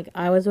up when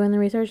I was doing the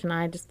research and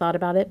I just thought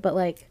about it. But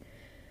like,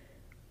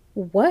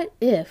 what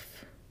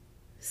if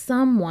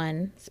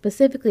someone,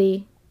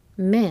 specifically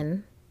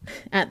men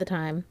at the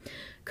time,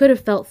 could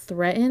have felt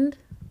threatened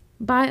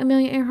by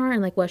Amelia Earhart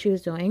and like what she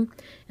was doing?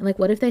 And like,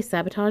 what if they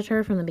sabotaged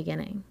her from the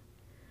beginning?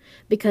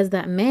 Because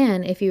that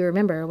man, if you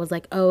remember, was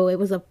like, oh, it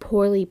was a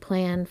poorly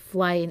planned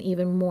flight and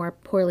even more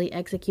poorly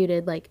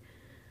executed. Like,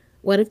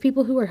 what if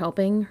people who were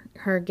helping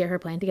her get her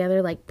plane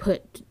together like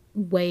put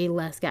way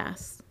less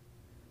gas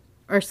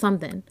or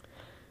something?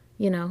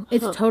 You know,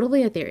 it's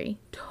totally a theory,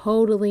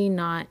 totally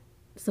not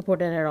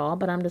supported at all.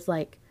 But I'm just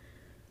like,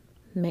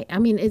 I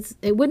mean,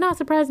 it would not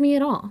surprise me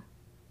at all.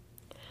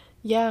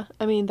 Yeah.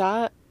 I mean,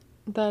 that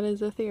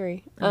is a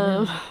theory. I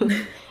know.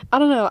 I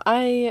don't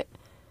know.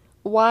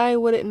 Why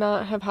would it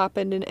not have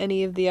happened in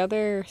any of the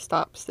other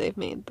stops they've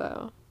made,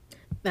 though?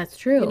 That's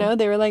true. You know,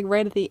 they were like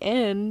right at the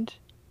end.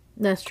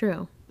 That's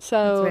true.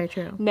 So very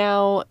true.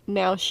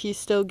 now she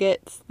still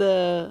gets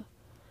the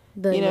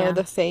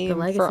The fame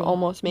legacy. for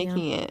almost Yeah.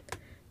 making it.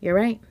 You're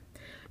right.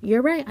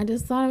 You're right. I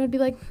just thought I would be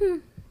like,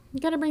 you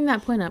got to bring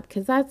that point up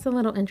because that's a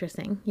little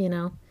interesting, you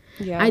know.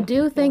 Yeah. I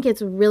do think yeah.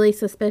 it's really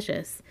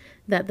suspicious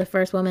that the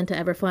first woman to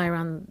ever fly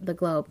around the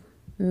globe,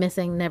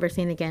 missing, never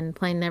seen again,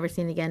 plane never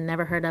seen again,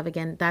 never heard of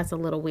again. That's a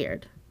little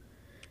weird.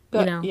 But,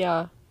 you know.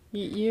 Yeah.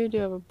 You do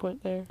have a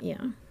point there. Yeah.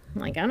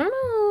 Like, I don't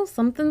know.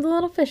 Something's a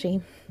little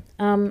fishy.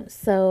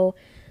 So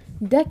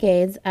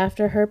decades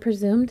after her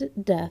presumed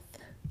death,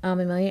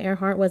 Amelia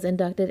Earhart was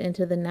inducted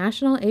into the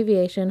National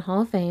Aviation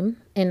Hall of Fame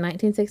in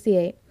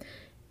 1968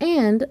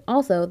 and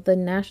also the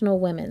National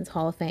Women's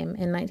Hall of Fame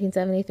in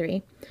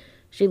 1973.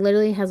 She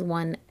literally has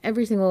won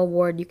every single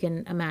award you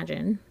can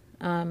imagine.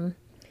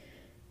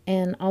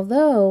 And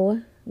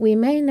although we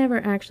may never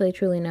actually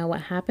truly know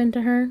what happened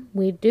to her,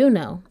 we do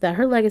know that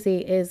her legacy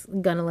is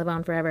going to live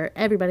on forever.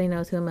 Everybody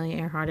knows who Amelia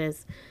Earhart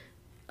is.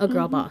 A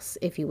girl boss,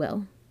 if you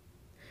will.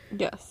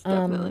 Yes,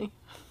 definitely.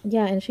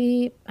 Yeah, and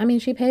she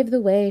paved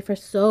the way for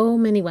so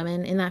many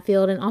women in that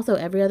field and also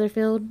every other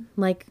field.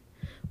 Like,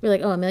 we're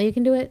like, oh, Amelia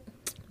can do it?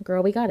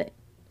 Girl, we got it.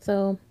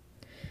 So,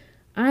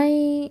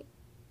 I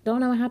don't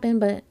know what happened,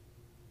 but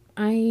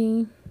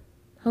I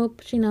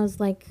hope she knows,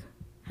 like,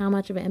 how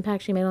much of an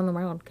impact she made on the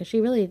world. Because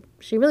she really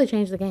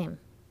changed the game,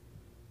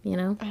 you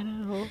know? I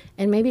know.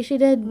 And maybe she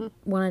did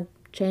want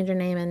to change her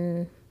name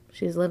and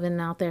she's living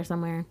out there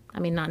somewhere. I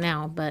mean, not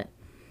now, but,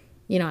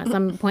 you know, at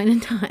some point in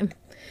time.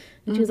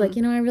 And she was like,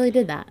 you know, I really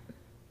did that.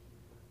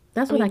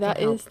 That's what I can that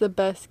help. is the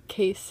best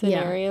case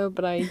scenario,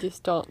 but I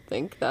just don't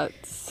think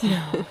that's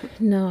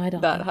No, I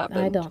don't. that happened.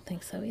 I don't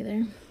think so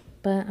either.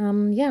 But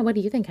yeah, what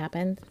do you think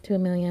happened to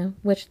Amelia?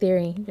 Which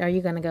theory are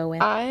you gonna go with?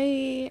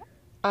 I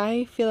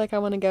feel like I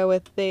want to go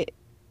with the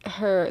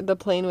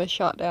plane was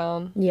shot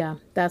down Yeah,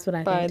 that's what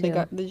I by think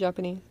too. the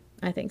Japanese.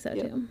 I think so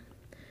Yep. too.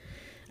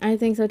 I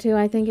think so too.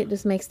 I think it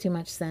just makes too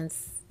much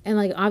sense. And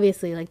like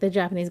obviously, like the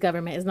Japanese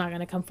government is not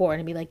gonna come forward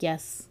and be like,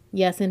 yes,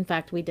 in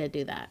fact, we did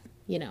do that.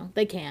 You know,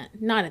 they can't.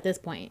 Not at this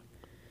point.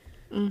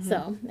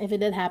 So if it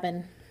did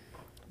happen,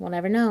 we'll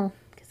never know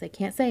because they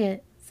can't say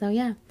it. So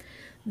yeah,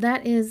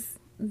 that is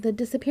the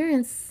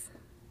disappearance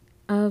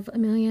of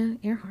Amelia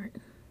Earhart.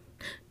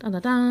 Dun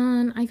dun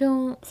dun. I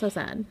feel so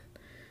sad.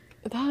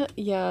 That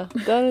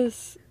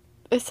is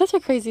it's such a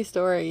crazy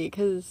story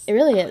because It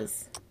really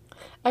is.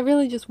 I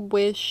really just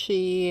wish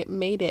she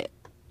made it.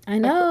 I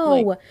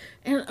know. Like-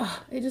 And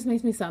it just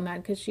makes me so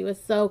mad because she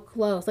was so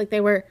close. Like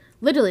they were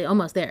literally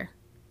almost there.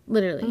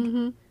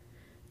 Literally.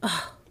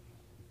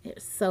 It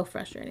was so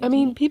frustrating. I to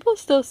mean, me. people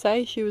still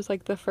say she was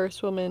like the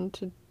first woman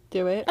to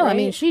do it. Oh, I right?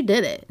 mean, she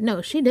did it.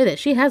 No, she did it.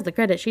 She has the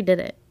credit. She did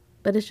it.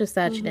 But it's just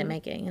sad she didn't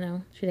make it, you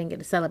know? She didn't get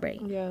to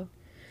celebrate Yeah.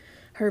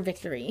 her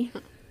victory.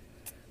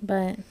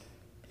 But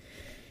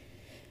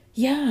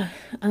yeah,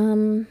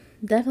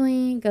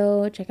 definitely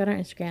go check out our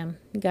Instagram.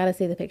 You gotta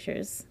see the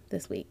pictures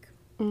this week.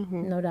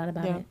 No doubt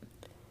about Yeah.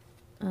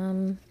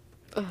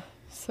 it.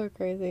 So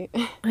crazy.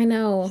 I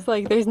know. It's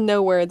like there's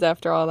no words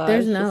after all that.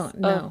 There's It's no, just,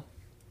 no.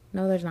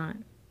 No, there's not.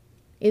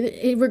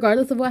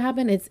 Regardless of what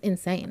happened, it's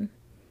insane.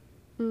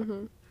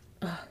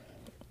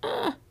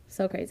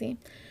 So crazy.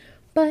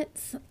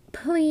 But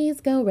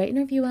please go rate and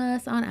review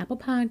us on Apple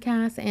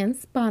Podcasts and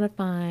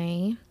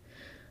Spotify.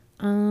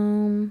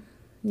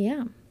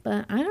 Yeah,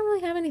 but I don't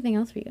really have anything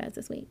else for you guys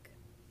this week.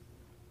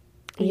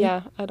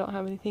 Yeah, I don't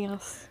have anything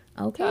else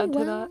Okay, to add to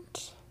well,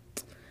 that.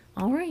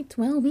 all right.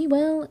 Well, we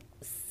will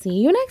see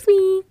you next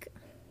week.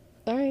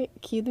 All right,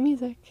 cue the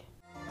music.